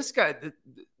NFL. This guy,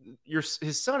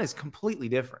 his son is completely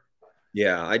different.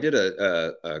 Yeah, I did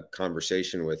a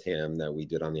conversation with him that we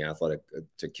did on The Athletic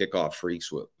to kick off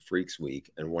Freaks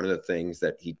Week. And one of the things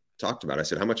that he talked about, I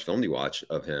said, how much film do you watch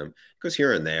of him? Because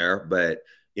here and there, but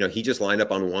he just lined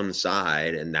up on one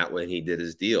side, and that way he did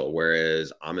his deal.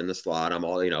 Whereas I'm in the slot, I'm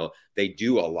all, they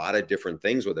do a lot of different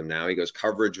things with him now. He goes,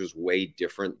 coverage was way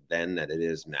different then than it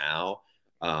is now.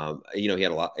 He had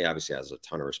he obviously has a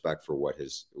ton of respect for what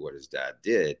his dad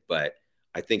did, but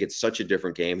I think it's such a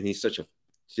different game, and he's such a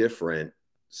different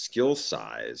skill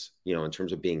size, in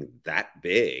terms of being that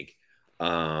big.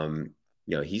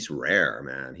 He's rare,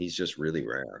 man. He's just really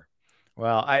rare.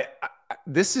 Well,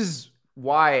 this is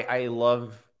why I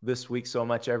love this week so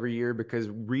much every year, because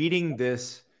reading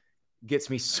this gets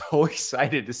me so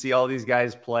excited to see all these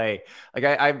guys play. Like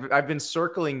I've been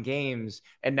circling games,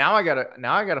 and now I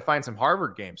gotta find some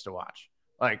Harvard games to watch.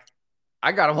 Like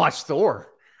I gotta watch Thor.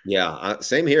 Yeah,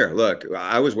 same here. Look,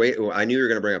 I was waiting. I knew you were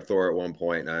going to bring up Thor at one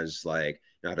point, and I was like,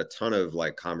 I had a ton of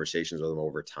conversations with him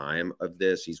over time of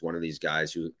this. He's one of these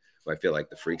guys who I feel like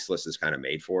the Freaks list is kind of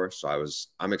made for. So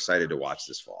I'm excited to watch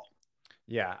this fall.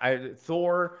 Yeah,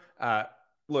 Thor.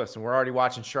 Listen, we're already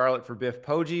watching Charlotte for Biff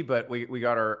Poggi, but we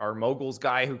got our moguls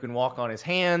guy who can walk on his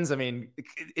hands. I mean,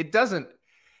 it doesn't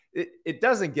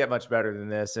get much better than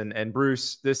this. And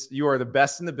Bruce, you are the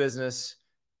best in the business.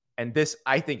 And this,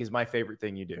 I think, is my favorite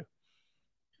thing you do.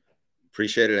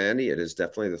 Appreciate it, Andy. It is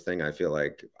definitely the thing I feel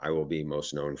like I will be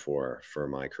most known for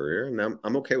my career. And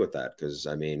I'm okay with that, because,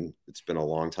 I mean, it's been a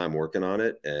long time working on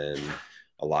it. And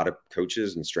a lot of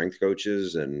coaches and strength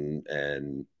coaches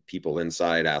and people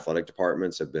inside athletic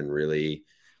departments have been really,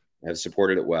 have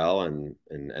supported it well, and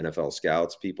NFL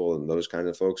scouts people and those kind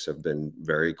of folks have been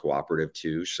very cooperative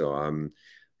too. So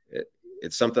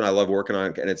it's something I love working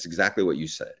on, and it's exactly what you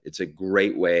said. It's a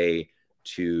great way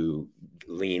to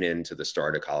lean into the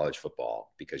start of college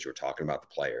football because you're talking about the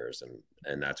players,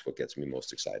 and that's what gets me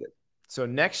most excited. So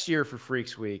next year for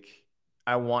Freaks Week,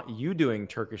 I want you doing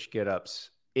Turkish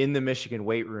get-ups in the Michigan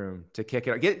weight room to kick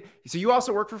it out. So you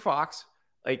also work for Fox,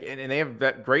 and they have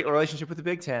that great relationship with the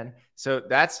Big Ten. So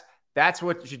that's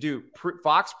what you should do.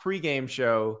 Fox pregame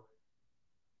show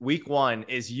week 1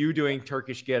 is you doing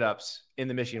Turkish get-ups in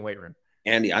the Michigan weight room.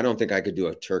 Andy, I don't think I could do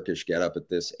a Turkish get-up at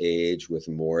this age with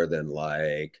more than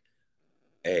like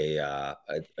a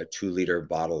 2-liter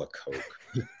bottle of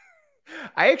Coke.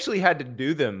 I actually had to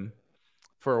do them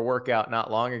for a workout not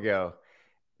long ago.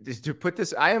 Just to put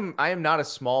this, I am not a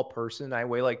small person. I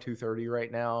weigh like 230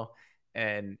 right now,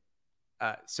 and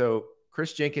so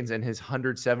Chris Jenkins and his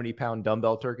 170-pound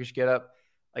dumbbell Turkish get-up,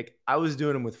 like I was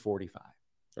doing them with 45.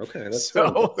 Okay, that's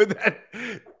so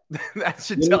that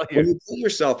should tell you. When you put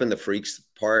yourself in the freaks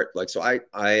part, like so,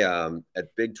 I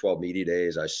at Big 12 Media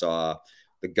Days, I saw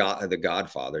the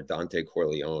Godfather Dante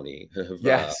Corleone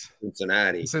of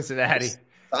Cincinnati,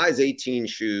 size 18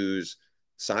 shoes,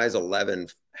 size 11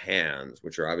 hands,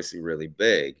 which are obviously really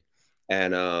big,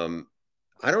 and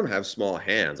I don't have small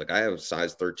hands. Like I have a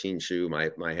size 13 shoe.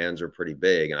 My hands are pretty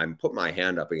big, and I put my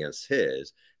hand up against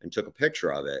his and took a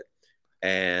picture of it.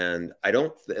 And I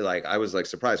don't I was like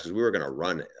surprised because we were going to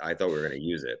run it. I thought we were going to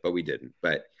use it, but we didn't.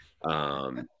 But,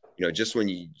 just when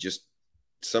you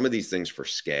some of these things for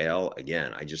scale,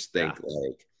 again, I just think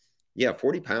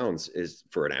 40 pounds is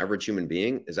for an average human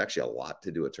being is actually a lot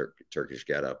to do a Turkish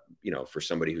get-up, for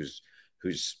somebody who's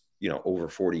over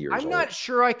 40 years old. I'm not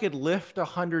sure I could lift a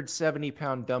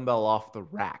 170-pound dumbbell off the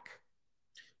rack.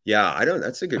 Yeah,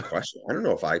 that's a good question. I don't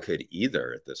know if I could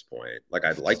either at this point. Like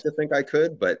I'd like to think I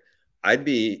could, but I'd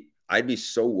be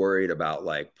so worried about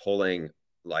like pulling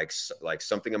like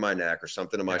something in my neck or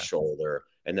something in my shoulder,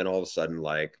 and then all of a sudden,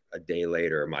 like a day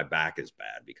later, my back is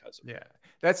bad because of it.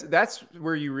 That's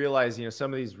where you realize,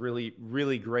 some of these really,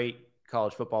 really great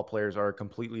college football players are a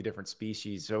completely different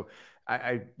species. So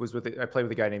I played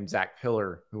with a guy named Zach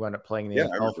Pillar who ended up playing in the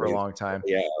NFL for a long time.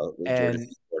 Yeah, and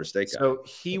Florida State guy. So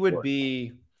he would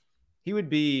be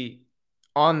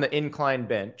on the incline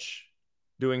bench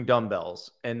doing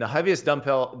dumbbells, and the heaviest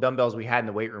dumbbells we had in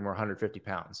the weight room were 150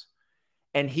 pounds.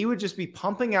 And he would just be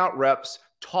pumping out reps,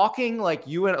 talking like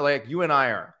you and I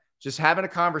are, just having a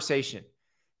conversation.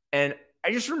 And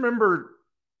I just remember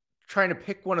trying to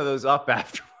pick one of those up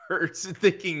afterwards and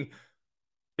thinking,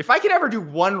 if I could ever do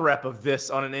one rep of this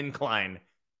on an incline,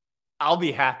 I'll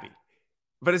be happy.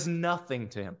 But it's nothing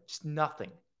to him, just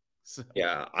nothing. So.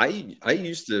 Yeah, I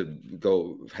used to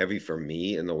go heavy for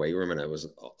me in the weight room, and I was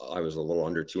a little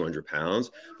under 200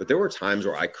 pounds. But there were times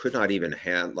where I could not even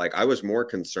I was more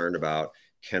concerned about,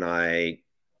 can I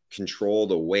control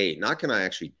the weight? Not can I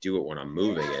actually do it when I'm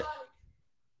moving it.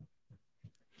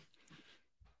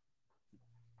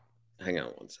 Hang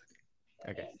on one second.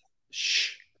 Okay.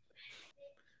 Shh.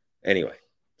 Anyway,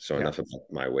 so enough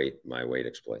about my weight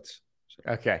exploits.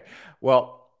 So. Okay.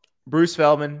 Well, Bruce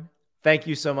Feldman, thank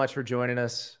you so much for joining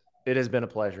us. It has been a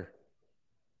pleasure.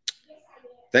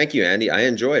 Thank you, Andy. I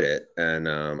enjoyed it, and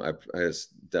I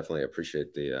definitely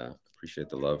appreciate the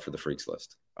love for the Freaks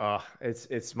List.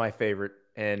 It's my favorite,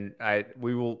 and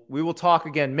we will talk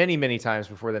again many, many times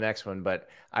before the next one, but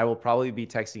I will probably be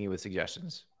texting you with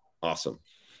suggestions. Awesome.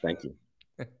 Thank you.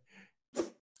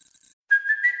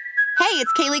 Hey,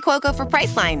 it's Kaylee Cuoco for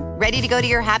Priceline. Ready to go to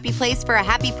your happy place for a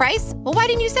happy price? Well, why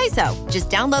didn't you say so? Just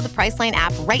download the Priceline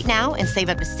app right now and save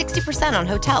up to 60% on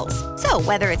hotels. So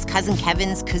whether it's Cousin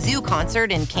Kevin's Kazoo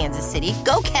Concert in Kansas City,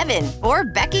 go Kevin, or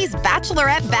Becky's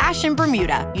Bachelorette Bash in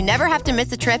Bermuda, you never have to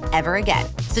miss a trip ever again.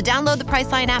 So download the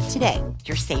Priceline app today.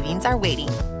 Your savings are waiting.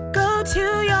 Go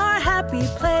to your happy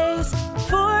place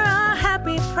for a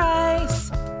happy price.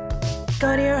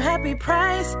 Go to your happy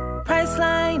price,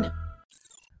 Priceline.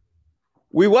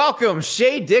 We welcome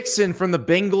Shea Dixon from the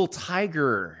Bengal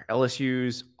Tiger,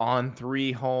 LSU's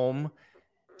On3 home,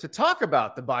 to talk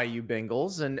about the Bayou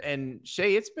Bengals. And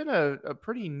Shea, it's been a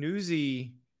pretty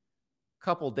newsy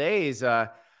couple days.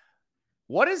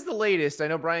 What is the latest? I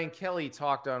know Brian Kelly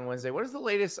talked on Wednesday. What is the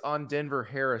latest on Denver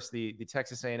Harris, the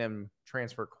Texas A&M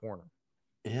transfer corner?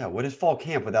 Yeah, what is fall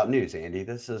camp without news, Andy?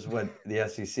 This is what the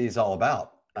SEC is all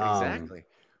about. Exactly.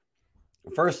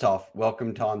 First off,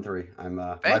 welcome to On3. I'm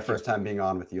my first time being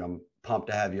on with you. I'm pumped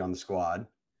to have you on the squad.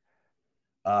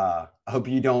 I hope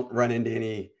you don't run into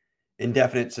any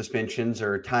indefinite suspensions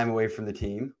or time away from the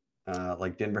team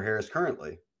like Denver Harris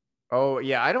currently. Oh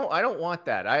yeah, I don't want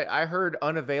that. I heard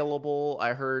unavailable.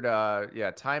 I heard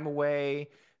time away.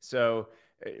 So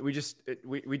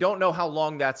we don't know how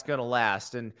long that's going to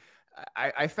last. And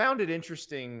I found it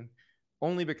interesting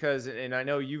only because, and I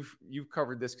know you've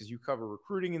covered this because you cover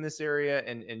recruiting in this area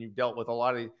and you've dealt with a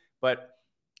lot of, but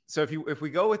so if we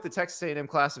go with the Texas A&M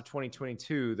class of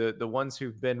 2022, the ones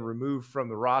who've been removed from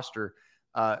the roster,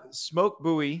 Smoke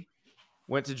Bowie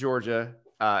went to Georgia,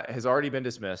 has already been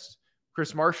dismissed.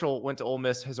 Chris Marshall went to Ole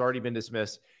Miss, has already been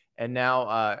dismissed. And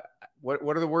now,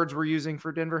 what are the words we're using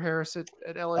for Denver Harris at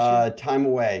LSU? Time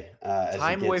away.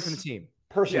 Time away from the team.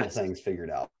 Personal things figured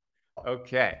out.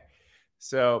 Okay.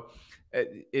 So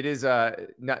it is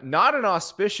not an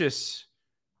auspicious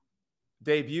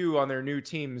debut on their new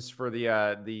teams for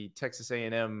the Texas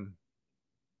A&M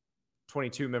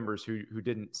 22 members who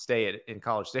didn't stay in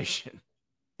College Station.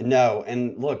 No,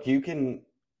 and look,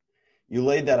 you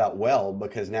laid that out well,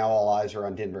 because now all eyes are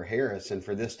on Denver Harris. And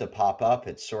for this to pop up,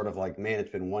 it's sort of like, man, it's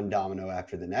been one domino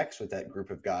after the next with that group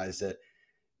of guys that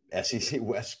SEC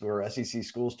West or SEC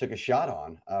schools took a shot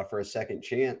on for a second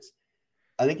chance.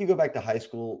 I think you go back to high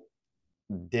school,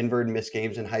 Denver had missed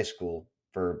games in high school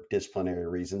for disciplinary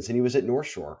reasons. And he was at North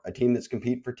Shore, a team that's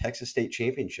competing for Texas state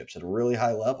championships at a really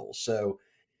high level. So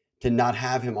to not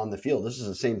have him on the field, this is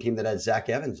the same team that had Zach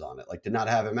Evans on it. Like, to not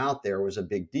have him out there was a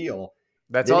big deal.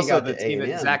 That's also the team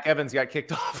that Zach Evans got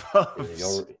kicked off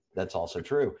of. That's also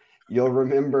true. You'll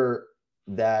remember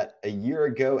that a year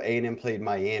ago, A&M played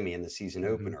Miami in the season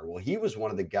opener. Well, he was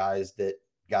one of the guys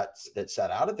that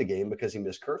sat out of the game because he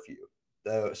missed curfew.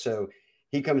 So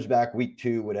he comes back week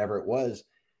 2, whatever it was.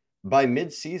 By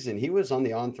midseason, he was on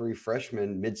the On3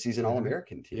 freshman midseason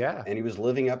All-American team. Yeah. And he was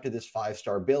living up to this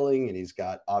 5-star billing. And he's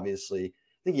got, obviously,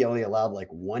 I think he only allowed like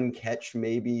 1 catch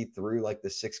maybe through like the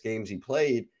 6 games he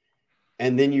played.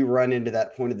 And then you run into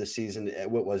that point of the season.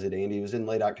 What was it, Andy? It was in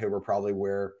late October, probably,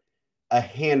 where a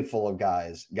handful of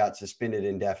guys got suspended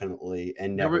indefinitely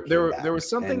and never there was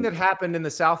something that happened in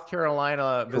the South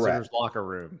Carolina visitors locker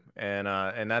room,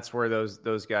 and that's where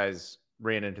those guys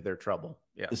ran into their trouble.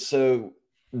 Yeah. So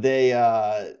they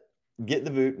get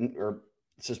the boot or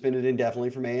suspended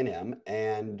indefinitely from A&M,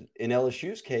 and in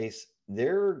LSU's case,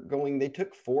 they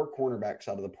took 4 cornerbacks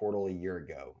out of the portal a year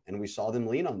ago, and we saw them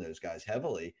lean on those guys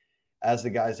heavily as the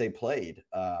guys they played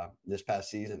this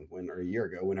past season or a year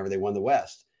ago, whenever they won the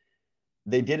West.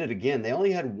 They did it again. They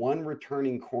only had 1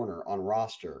 returning corner on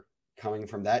roster coming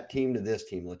from that team to this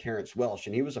team, LaTerrence Welsh,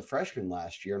 and he was a freshman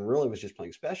last year and really was just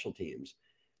playing special teams.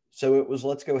 So it was,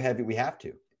 let's go heavy. We have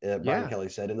to. Brian Kelly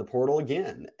said in the portal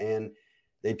again. And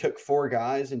they took 4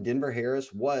 guys, and Denver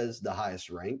Harris was the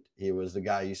highest ranked. He was the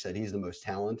guy you said he's the most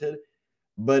talented,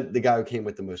 but the guy who came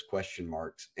with the most question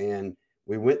marks. And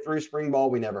we went through spring ball.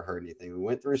 We never heard anything. We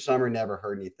went through summer, never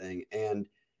heard anything. And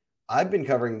I've been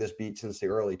covering this beat since the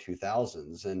early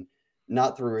 2000s, and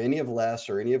not through any of Les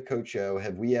or any of Coach O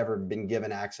have we ever been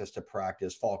given access to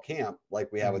practice fall camp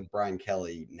like we have with Brian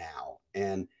Kelly now.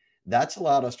 And that's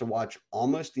allowed us to watch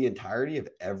almost the entirety of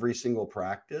every single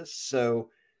practice. So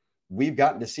we've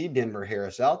gotten to see Denver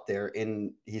Harris out there,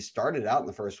 and he started out in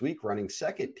the first week running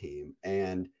second team.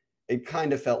 And it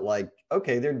kind of felt like,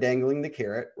 okay, they're dangling the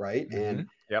carrot, right? And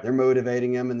they're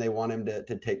motivating him and they want him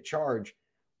to take charge.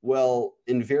 Well,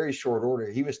 in very short order,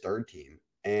 he was third team,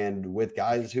 and with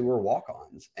guys who were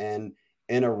walk-ons, and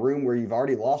in a room where you've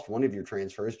already lost one of your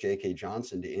transfers, J.K.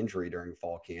 Johnson, to injury during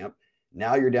fall camp.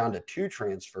 Now you're down to 2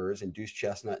 transfers in Deuce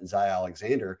Chestnut and Zay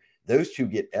Alexander. Those 2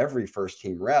 get every first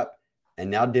team rep,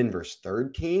 and now Denver's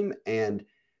third team. And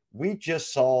we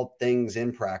just saw things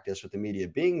in practice with the media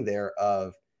being there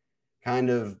of kind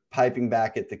of piping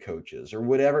back at the coaches or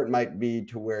whatever it might be,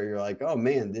 to where you're like, oh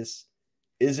man, this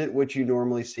isn't what you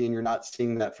normally see, and you're not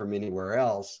seeing that from anywhere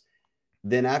else.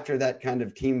 Then after that kind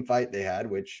of team fight they had,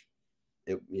 which,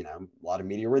 a lot of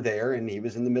media were there, and he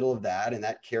was in the middle of that, and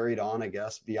that carried on, I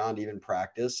guess, beyond even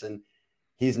practice. And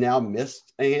he's now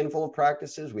missed a handful of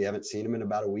practices. We haven't seen him in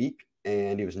about a week,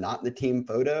 and he was not in the team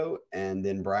photo. And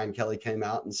then Brian Kelly came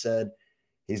out and said,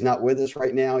 he's not with us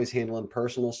right now. He's handling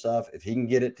personal stuff. If he can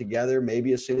get it together,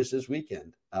 maybe as soon as this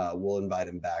weekend, we'll invite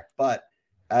him back. But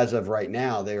as of right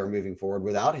now, they are moving forward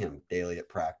without him daily at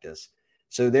practice.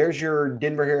 So there's your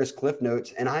Denver Harris Cliff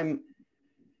Notes. And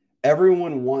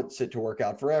everyone wants it to work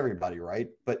out for everybody, right?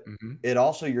 But it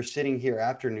also, you're sitting here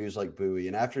after news like Bowie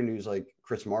and after news like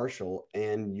Chris Marshall,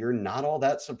 and you're not all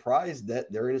that surprised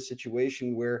that they're in a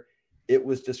situation where it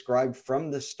was described from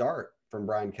the start from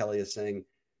Brian Kelly as saying,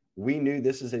 we knew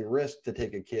this is a risk to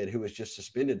take a kid who was just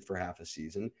suspended for half a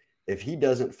season. If he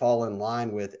doesn't fall in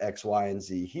line with X, Y, and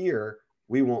Z here,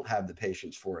 we won't have the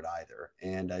patience for it either.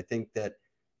 And I think that,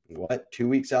 2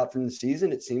 weeks out from the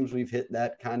season, it seems we've hit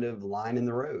that kind of line in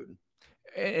the road.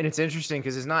 And it's interesting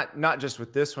because it's not just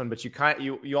with this one, but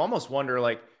you almost wonder,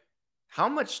 like, how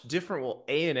much different will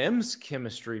A&M's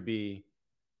chemistry be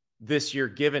this year,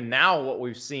 given now what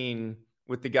we've seen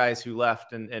with the guys who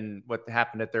left and what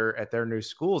happened at their new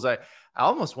schools. I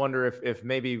almost wonder if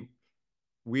maybe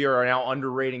we are now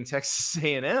underrating Texas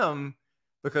A&M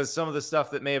because some of the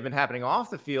stuff that may have been happening off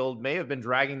the field may have been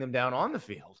dragging them down on the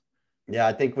field. Yeah,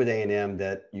 I think with A&M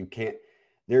that you can't.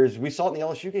 We saw it in the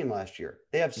LSU game last year.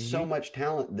 They have so much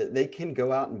talent that they can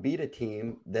go out and beat a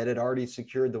team that had already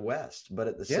secured the West. But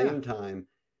at the same time,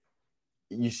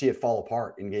 you see it fall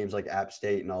apart in games like App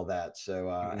State and all that.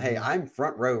 So, hey, I'm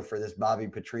front row for this Bobby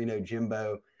Petrino,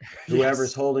 Jimbo,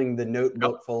 whoever's holding the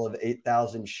notebook full of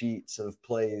 8,000 sheets of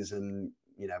plays and,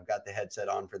 got the headset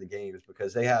on for the games,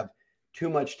 because they have too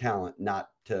much talent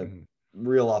not to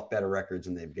reel off better records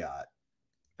than they've got.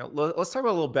 Now, let's talk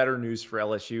about a little better news for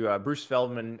LSU. Bruce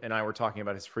Feldman and I were talking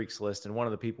about his freaks list, and one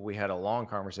of the people we had a long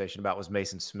conversation about was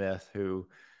Mason Smith, who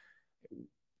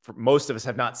for most of us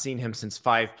have not seen him since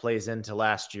 5 plays into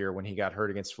last year when he got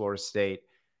hurt against Florida State.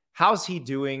 How's he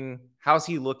doing? How's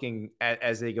he looking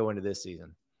as they go into this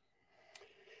season?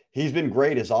 He's been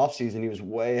great his offseason. He was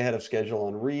way ahead of schedule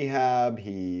on rehab.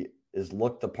 He has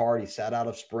looked the part. He sat out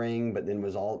of spring, but then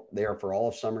was all there for all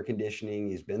of summer conditioning.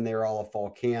 He's been there all of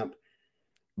fall camp.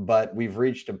 But we've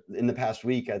reached in the past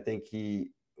week, I think he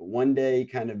one day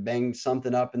kind of banged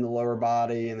something up in the lower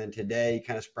body. And then today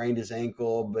kind of sprained his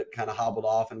ankle, but kind of hobbled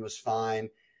off and was fine.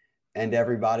 And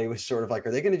everybody was sort of like,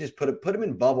 are they going to just put him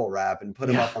in bubble wrap and put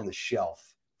him up on the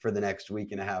shelf for the next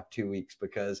week and a half, 2 weeks?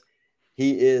 Because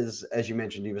he is, as you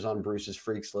mentioned, he was on Bruce's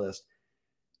freaks list.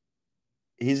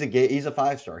 He's a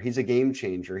 5-star. He's a game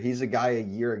changer. He's a guy a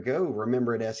year ago.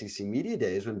 Remember at SEC Media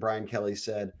Days when Brian Kelly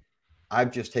said,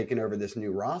 I've just taken over this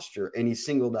new roster, and he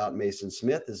singled out Mason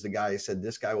Smith as the guy who said,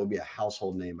 this guy will be a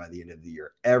household name by the end of the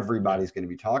year. Everybody's going to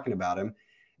be talking about him.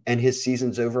 And his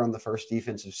season's over on the first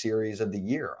defensive series of the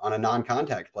year on a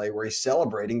non-contact play where he's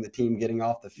celebrating the team getting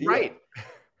off the field. Right.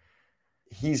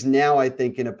 He's now, I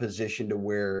think, in a position to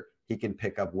where he can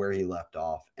pick up where he left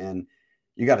off. And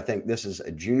you got to think this is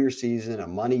a junior season, a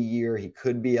money year. He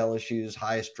could be LSU's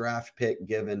highest draft pick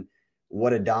given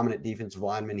what a dominant defensive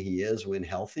lineman he is when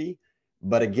healthy.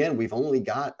 But again, we've only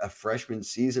got a freshman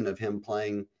season of him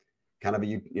playing kind of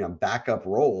a backup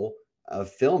role of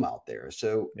film out there.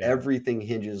 So everything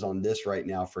hinges on this right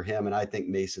now for him. And I think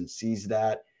Mason sees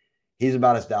that. He's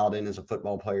about as dialed in as a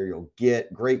football player you'll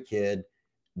get. Great kid,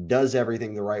 does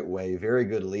everything the right way, very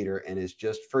good leader, and is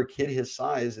just, for a kid his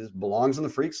size, belongs on the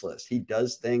freaks list. He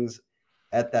does things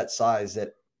at that size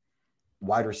that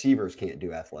wide receivers can't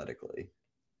do athletically.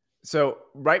 So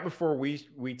right before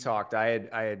we talked, I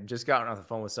had just gotten off the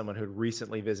phone with someone who had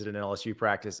recently visited an LSU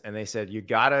practice, and they said, you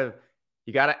gotta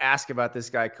ask about this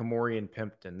guy, Kamorian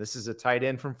Pimpton. This is a tight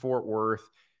end from Fort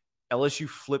Worth. LSU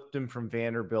flipped him from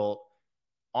Vanderbilt.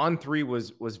 On3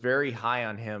 was very high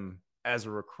on him as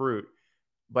a recruit.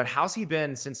 But how's he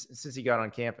been since he got on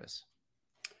campus?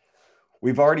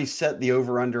 We've already set the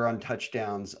over-under on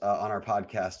touchdowns on our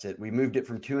podcast. We moved it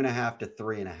from 2.5 to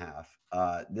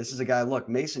 3.5. This is a guy, look,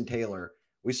 Mason Taylor,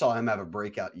 we saw him have a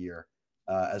breakout year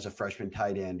as a freshman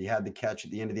tight end. He had the catch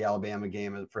at the end of the Alabama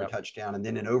game for a touchdown, and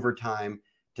then in overtime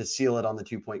to seal it on the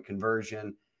 2-point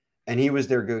conversion. And he was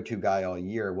their go-to guy all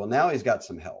year. Well, now he's got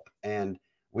some help. And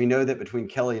we know that between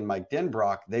Kelly and Mike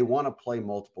Denbrock, they want to play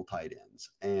multiple tight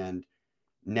ends. And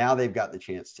now they've got the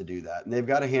chance to do that. And they've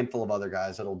got a handful of other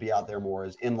guys that'll be out there more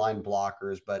as inline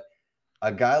blockers. But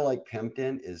a guy like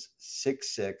Pimpton is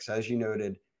 6'6", as you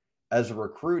noted. As a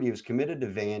recruit, he was committed to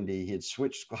Vandy. He had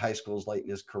switched high schools late in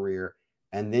his career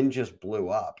and then just blew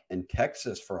up. And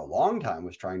Texas, for a long time,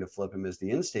 was trying to flip him as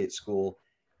the in-state school.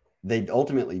 They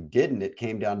ultimately didn't. It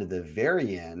came down to the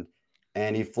very end,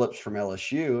 and he flips from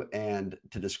LSU. And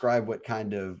to describe what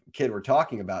kind of kid we're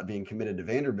talking about being committed to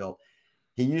Vanderbilt,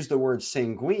 he used the word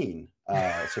sanguine,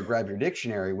 so grab your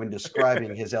dictionary, when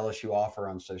describing his LSU offer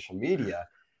on social media.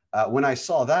 When I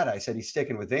saw that, I said, he's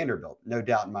sticking with Vanderbilt, no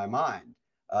doubt in my mind.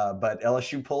 But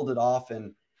LSU pulled it off,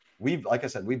 and like I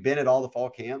said, we've been at all the fall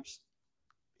camps.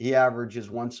 He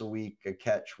averages once a week a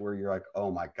catch where you're like,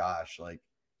 oh my gosh, like,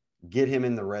 get him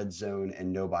in the red zone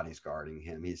and nobody's guarding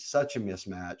him. He's such a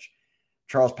mismatch.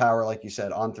 Charles Power, like you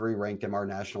said, On3 ranked him our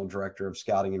national director of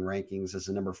scouting and rankings as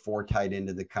the number 4 tight end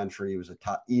in the country. He was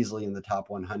easily in the top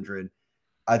 100.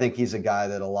 I think he's a guy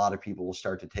that a lot of people will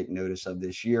start to take notice of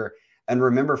this year. And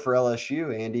remember, for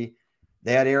LSU, Andy,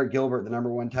 they had Eric Gilbert, the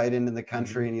number 1 tight end in the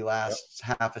country, and he lasts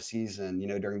half a season,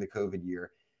 during the COVID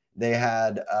year. They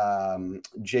had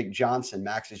Jake Johnson,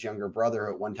 Max's younger brother,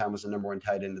 who at one time was the number 1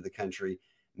 tight end of the country.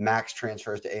 Max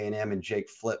transfers to A&M and Jake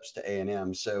flips to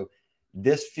A&M. So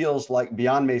this feels like,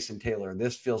 beyond Mason Taylor,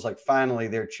 this feels like finally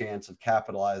their chance of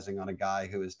capitalizing on a guy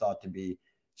who is thought to be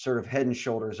sort of head and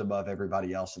shoulders above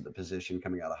everybody else at the position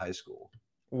coming out of high school.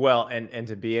 Well, and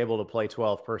to be able to play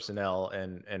 12 personnel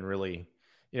and really,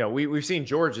 we've seen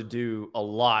Georgia do a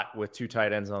lot with 2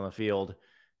 tight ends on the field.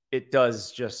 It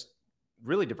does just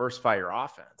really diversify your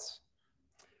offense.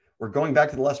 We're going back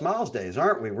to the Les Miles days,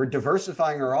 aren't we? We're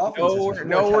diversifying our offense.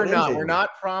 No, we're not. We're not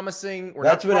promising.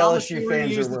 That's what LSU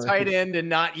fans use are the tight end and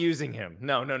not using him.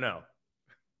 No.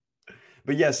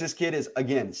 But yes, this kid is,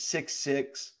 again,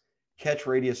 6'6", catch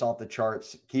radius off the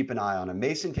charts. Keep an eye on him.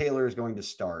 Mason Taylor is going to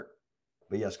start.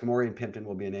 But yes, Kamorian Pimpton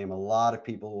will be a name a lot of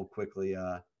people will quickly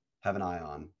have an eye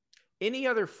on. Any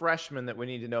other freshmen that we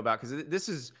need to know about? Because this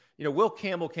is, Will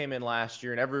Campbell came in last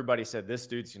year and everybody said this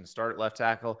dude's going to start at left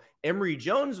tackle. Emory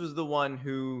Jones was the one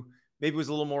who maybe was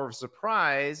a little more of a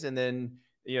surprise. And then,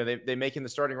 they make him the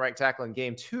starting right tackle in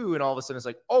game 2. And all of a sudden it's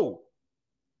like, oh,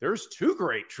 there's 2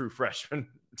 great true freshman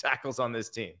tackles on this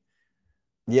team.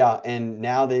 Yeah. And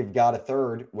now they've got a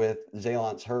third with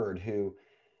Zalance Hurd, who,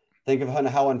 think of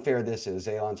how unfair this is.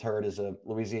 Zalance Hurd is a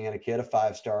Louisiana kid, a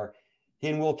 5-star. He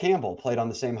and Will Campbell played on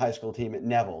the same high school team at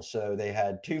Neville. So they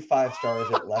had 2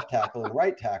 5-stars at left tackle and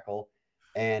right tackle.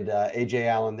 And A.J.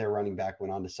 Allen, their running back,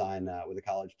 went on to sign with a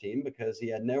college team because he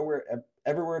had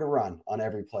everywhere to run on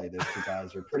every play. Those 2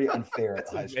 guys are pretty unfair at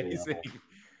the high school level.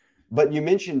 But you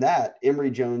mentioned that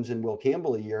Emory Jones and Will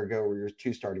Campbell a year ago were your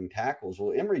 2 starting tackles.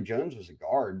 Well, Emory Jones was a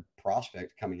guard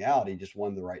prospect coming out. He just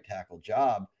won the right tackle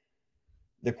job.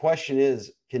 The question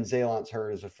is, can Zalance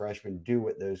Hurd as a freshman do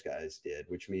what those guys did,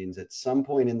 which means at some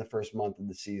point in the first month of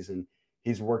the season,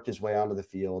 he's worked his way onto the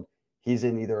field. He's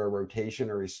in either a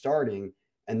rotation or he's starting,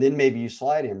 and then maybe you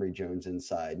slide Emory Jones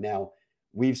inside. Now,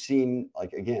 we've seen,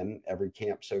 again, every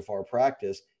camp so far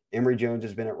practice, Emory Jones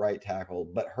has been at right tackle,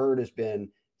 but Hurd has been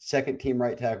second team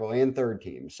right tackle and third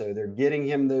team. So they're getting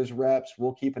him those reps.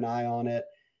 We'll keep an eye on it.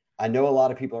 I know a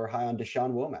lot of people are high on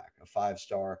Deshaun Womack, a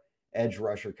 5-star edge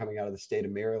rusher coming out of the state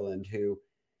of Maryland, who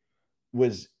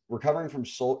was recovering from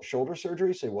shoulder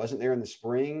surgery. So he wasn't there in the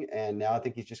spring. And now I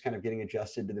think he's just kind of getting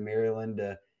adjusted to the Maryland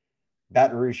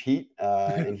Baton Rouge heat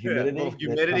and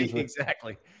humidity.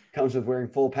 Exactly. Comes with wearing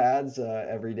full pads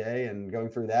every day and going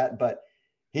through that. But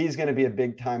he's going to be a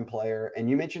big time player. And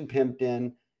you mentioned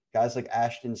Pimpton, guys like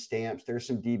Ashton Stamps. There's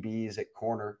some DBs at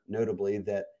corner, notably,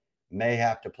 that may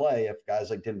have to play if guys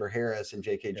like Denver Harris and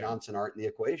J.K. Johnson aren't in the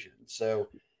equation. So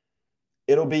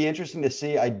it'll be interesting to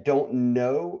see. I don't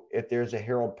know if there's a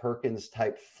Harold Perkins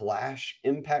type flash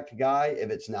impact guy, if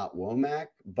it's not Womack,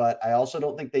 but I also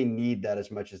don't think they need that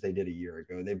as much as they did a year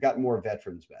ago. They've got more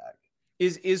veterans back.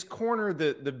 Is corner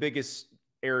the biggest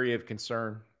area of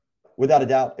concern? Without a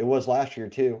doubt. It was last year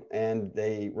too. And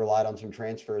they relied on some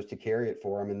transfers to carry it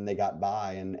for them, and they got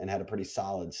by and had a pretty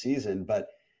solid season. But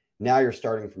now you're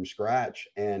starting from scratch.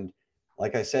 And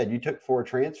like I said, you took 4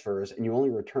 transfers and you only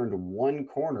returned 1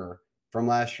 corner from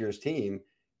last year's team,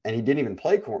 and he didn't even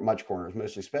play much corners,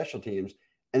 mostly special teams.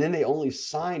 And then they only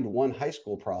signed 1 high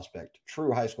school prospect,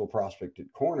 true high school prospect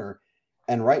at corner.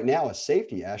 And right now a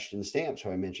safety, Ashton Stamps,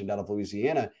 who I mentioned out of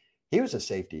Louisiana, he was a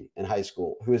safety in high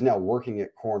school who is now working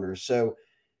at corner. So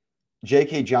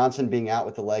J.K. Johnson being out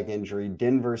with the leg injury,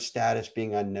 Denver's status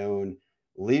being unknown,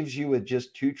 leaves you with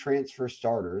just 2 transfer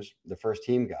starters, the first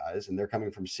team guys, and they're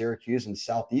coming from Syracuse and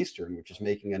Southeastern, which is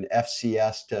making an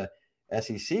FCS to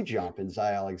SEC jump in Zy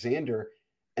Alexander,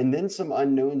 and then some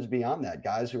unknowns beyond that,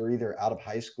 guys who are either out of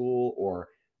high school or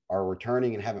are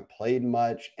returning and haven't played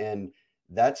much. And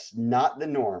that's not the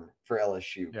norm for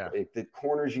LSU. Yeah. The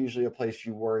corner's usually a place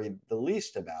you worry the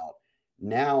least about.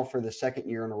 Now, for the second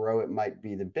year in a row, it might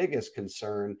be the biggest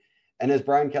concern. And as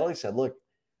Brian Kelly said, look,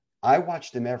 I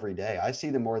watch them every day. I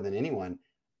see them more than anyone.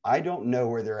 I don't know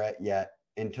where they're at yet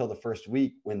until the first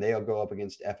week when they'll go up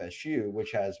against FSU,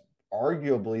 which has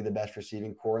arguably the best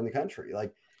receiving core in the country.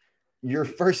 Like, your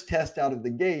first test out of the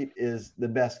gate is the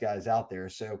best guys out there.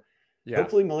 So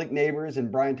hopefully Malik Neighbors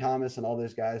and Brian Thomas and all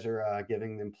those guys are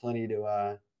giving them plenty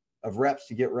of reps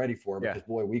to get ready for, because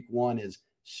boy, week 1 is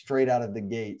straight out of the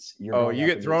gates. You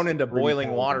get thrown into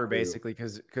boiling water basically,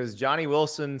 because Johnny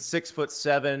Wilson,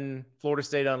 6'7", Florida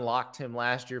State unlocked him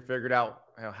last year, figured out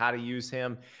how to use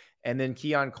him. And then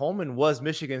Keon Coleman was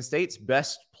Michigan State's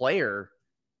best player,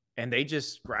 and they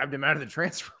just grabbed him out of the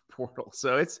transfer portal.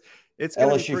 So it's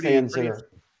LSU fans are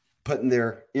putting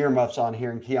their earmuffs on here,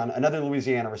 and Keon, another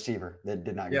Louisiana receiver that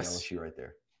did not get LSU right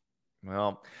there.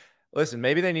 Well, Listen,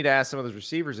 maybe they need to ask some of those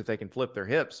receivers if they can flip their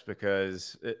hips,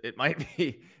 because it might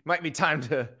be time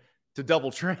to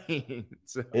double train.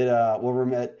 So. We'll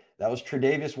remit that was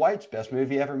Tre'Davious White's best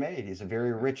move he ever made. He's a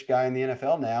very rich guy in the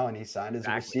NFL now, and he signed as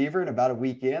a receiver. And about a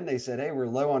week in, they said, "Hey, we're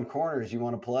low on corners. You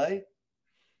want to play?"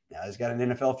 Now he's got an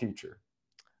NFL future.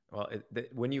 Well,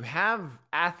 when you have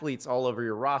athletes all over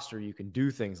your roster, you can do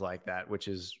things like that, which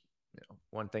is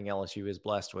one thing LSU is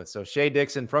blessed with. So Shea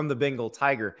Dixon from the Bengal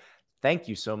Tiger, thank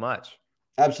you so much.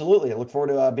 Absolutely. I look forward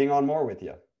to being on more with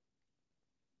you.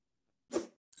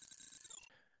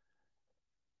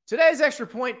 Today's Extra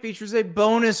Point features a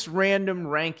bonus random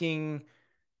ranking.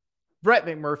 Brett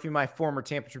McMurphy, my former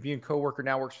Tampa Tribune coworker,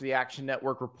 now works for the Action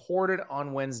Network, reported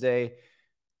on Wednesday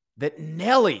that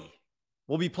Nelly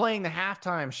will be playing the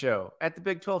halftime show at the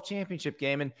Big 12 championship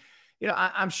game. And,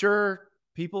 I'm sure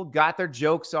people got their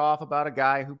jokes off about a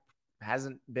guy who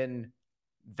hasn't been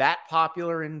that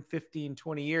popular in 15,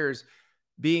 20 years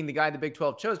being the guy the Big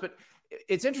 12 chose. But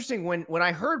it's interesting when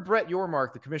I heard Brett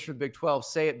Yormark, the commissioner of the Big 12,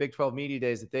 say at Big 12 Media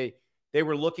Days that they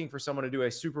were looking for someone to do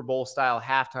a Super Bowl style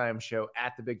halftime show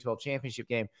at the Big 12 championship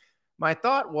game. My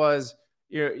thought was,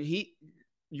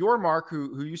 Yormark,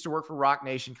 who used to work for Rock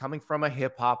Nation, coming from a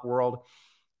hip hop world,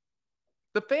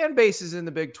 the fan bases in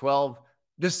the Big 12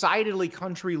 decidedly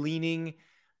country leaning.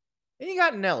 And you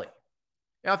got Nelly.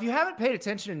 Now, if you haven't paid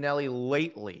attention to Nelly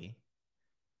lately,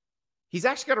 he's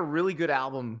actually got a really good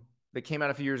album that came out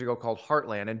a few years ago called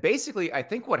Heartland. And basically, I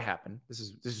think what happened, this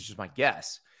is just my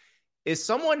guess, is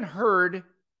someone heard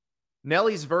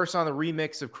Nelly's verse on the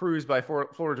remix of Cruise by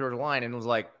Florida Georgia Line and was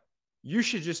like, you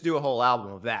should just do a whole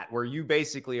album of that, where you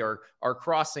basically are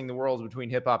crossing the worlds between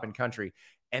hip hop and country.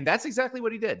 And that's exactly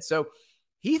what he did. So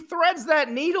he threads that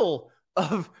needle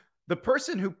of the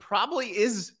person who probably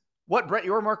is what Brett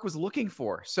Yormark was looking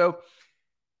for. So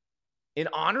in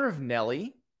honor of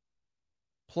Nelly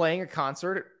playing a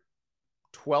concert at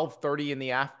 12:30 in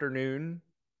the afternoon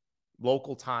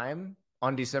local time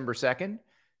on December 2nd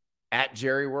at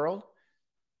Jerry World,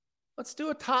 let's do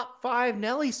a top 5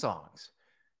 Nelly songs.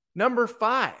 Number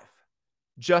 5,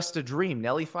 Just a Dream.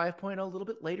 Nelly 5.0, a little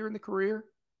bit later in the career.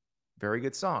 Very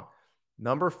good song.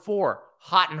 Number 4,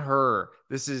 Hot and Her.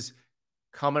 This is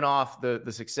coming off the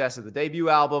success of the debut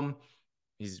album.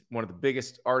 He's one of the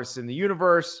biggest artists in the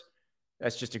universe.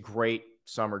 That's just a great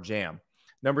summer jam.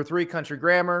 Number 3, Country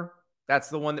Grammar. That's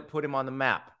the one that put him on the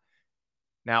map.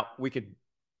 Now, we could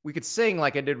sing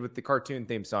like I did with the cartoon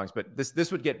theme songs, but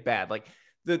this would get bad. Like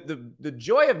the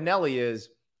joy of Nelly is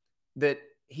that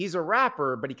he's a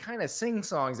rapper, but he kind of sings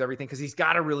songs, everything, because he's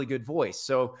got a really good voice.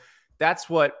 So that's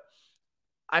what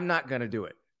I'm not going to do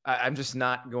it. I'm just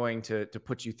not going to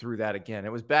put you through that again.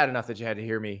 It was bad enough that you had to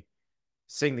hear me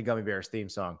sing the Gummy Bears theme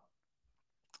song.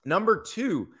 Number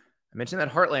 2, I mentioned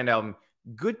that Heartland album,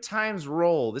 Good Times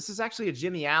Roll. This is actually a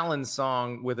Jimmy Allen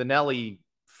song with a Nelly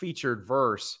featured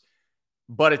verse,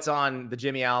 but it's on the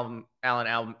Jimmy Allen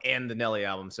album and the Nelly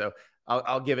album. So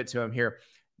I'll give it to him here.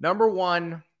 Number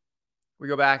 1, we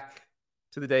go back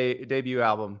to the debut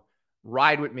album,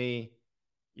 Ride With Me.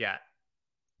 Yeah.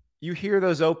 You hear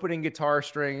those opening guitar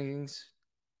strings.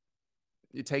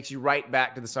 It takes you right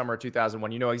back to the summer of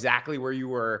 2001. You know exactly where you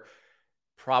were,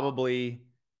 probably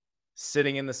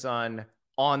sitting in the sun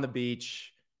on the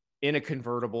beach in a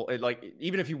convertible.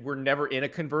 Even if you were never in a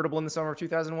convertible in the summer of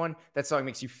 2001, that song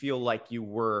makes you feel like you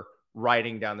were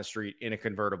riding down the street in a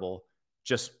convertible,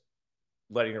 just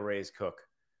letting the Rays cook.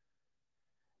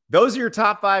 Those are your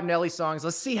top 5 Nelly songs.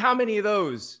 Let's see how many of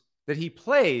those that he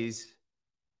plays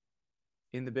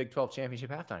in the Big 12 Championship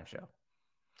halftime show.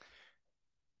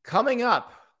 Coming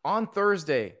up on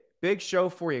Thursday, big show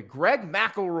for you. Greg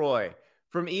McElroy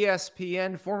from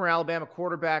ESPN, former Alabama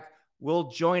quarterback, will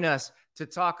join us to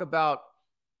talk about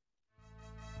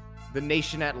the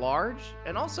nation at large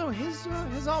and also his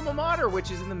alma mater,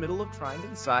 which is in the middle of trying to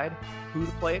decide who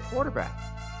to play at quarterback.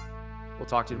 We'll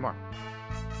talk to you tomorrow.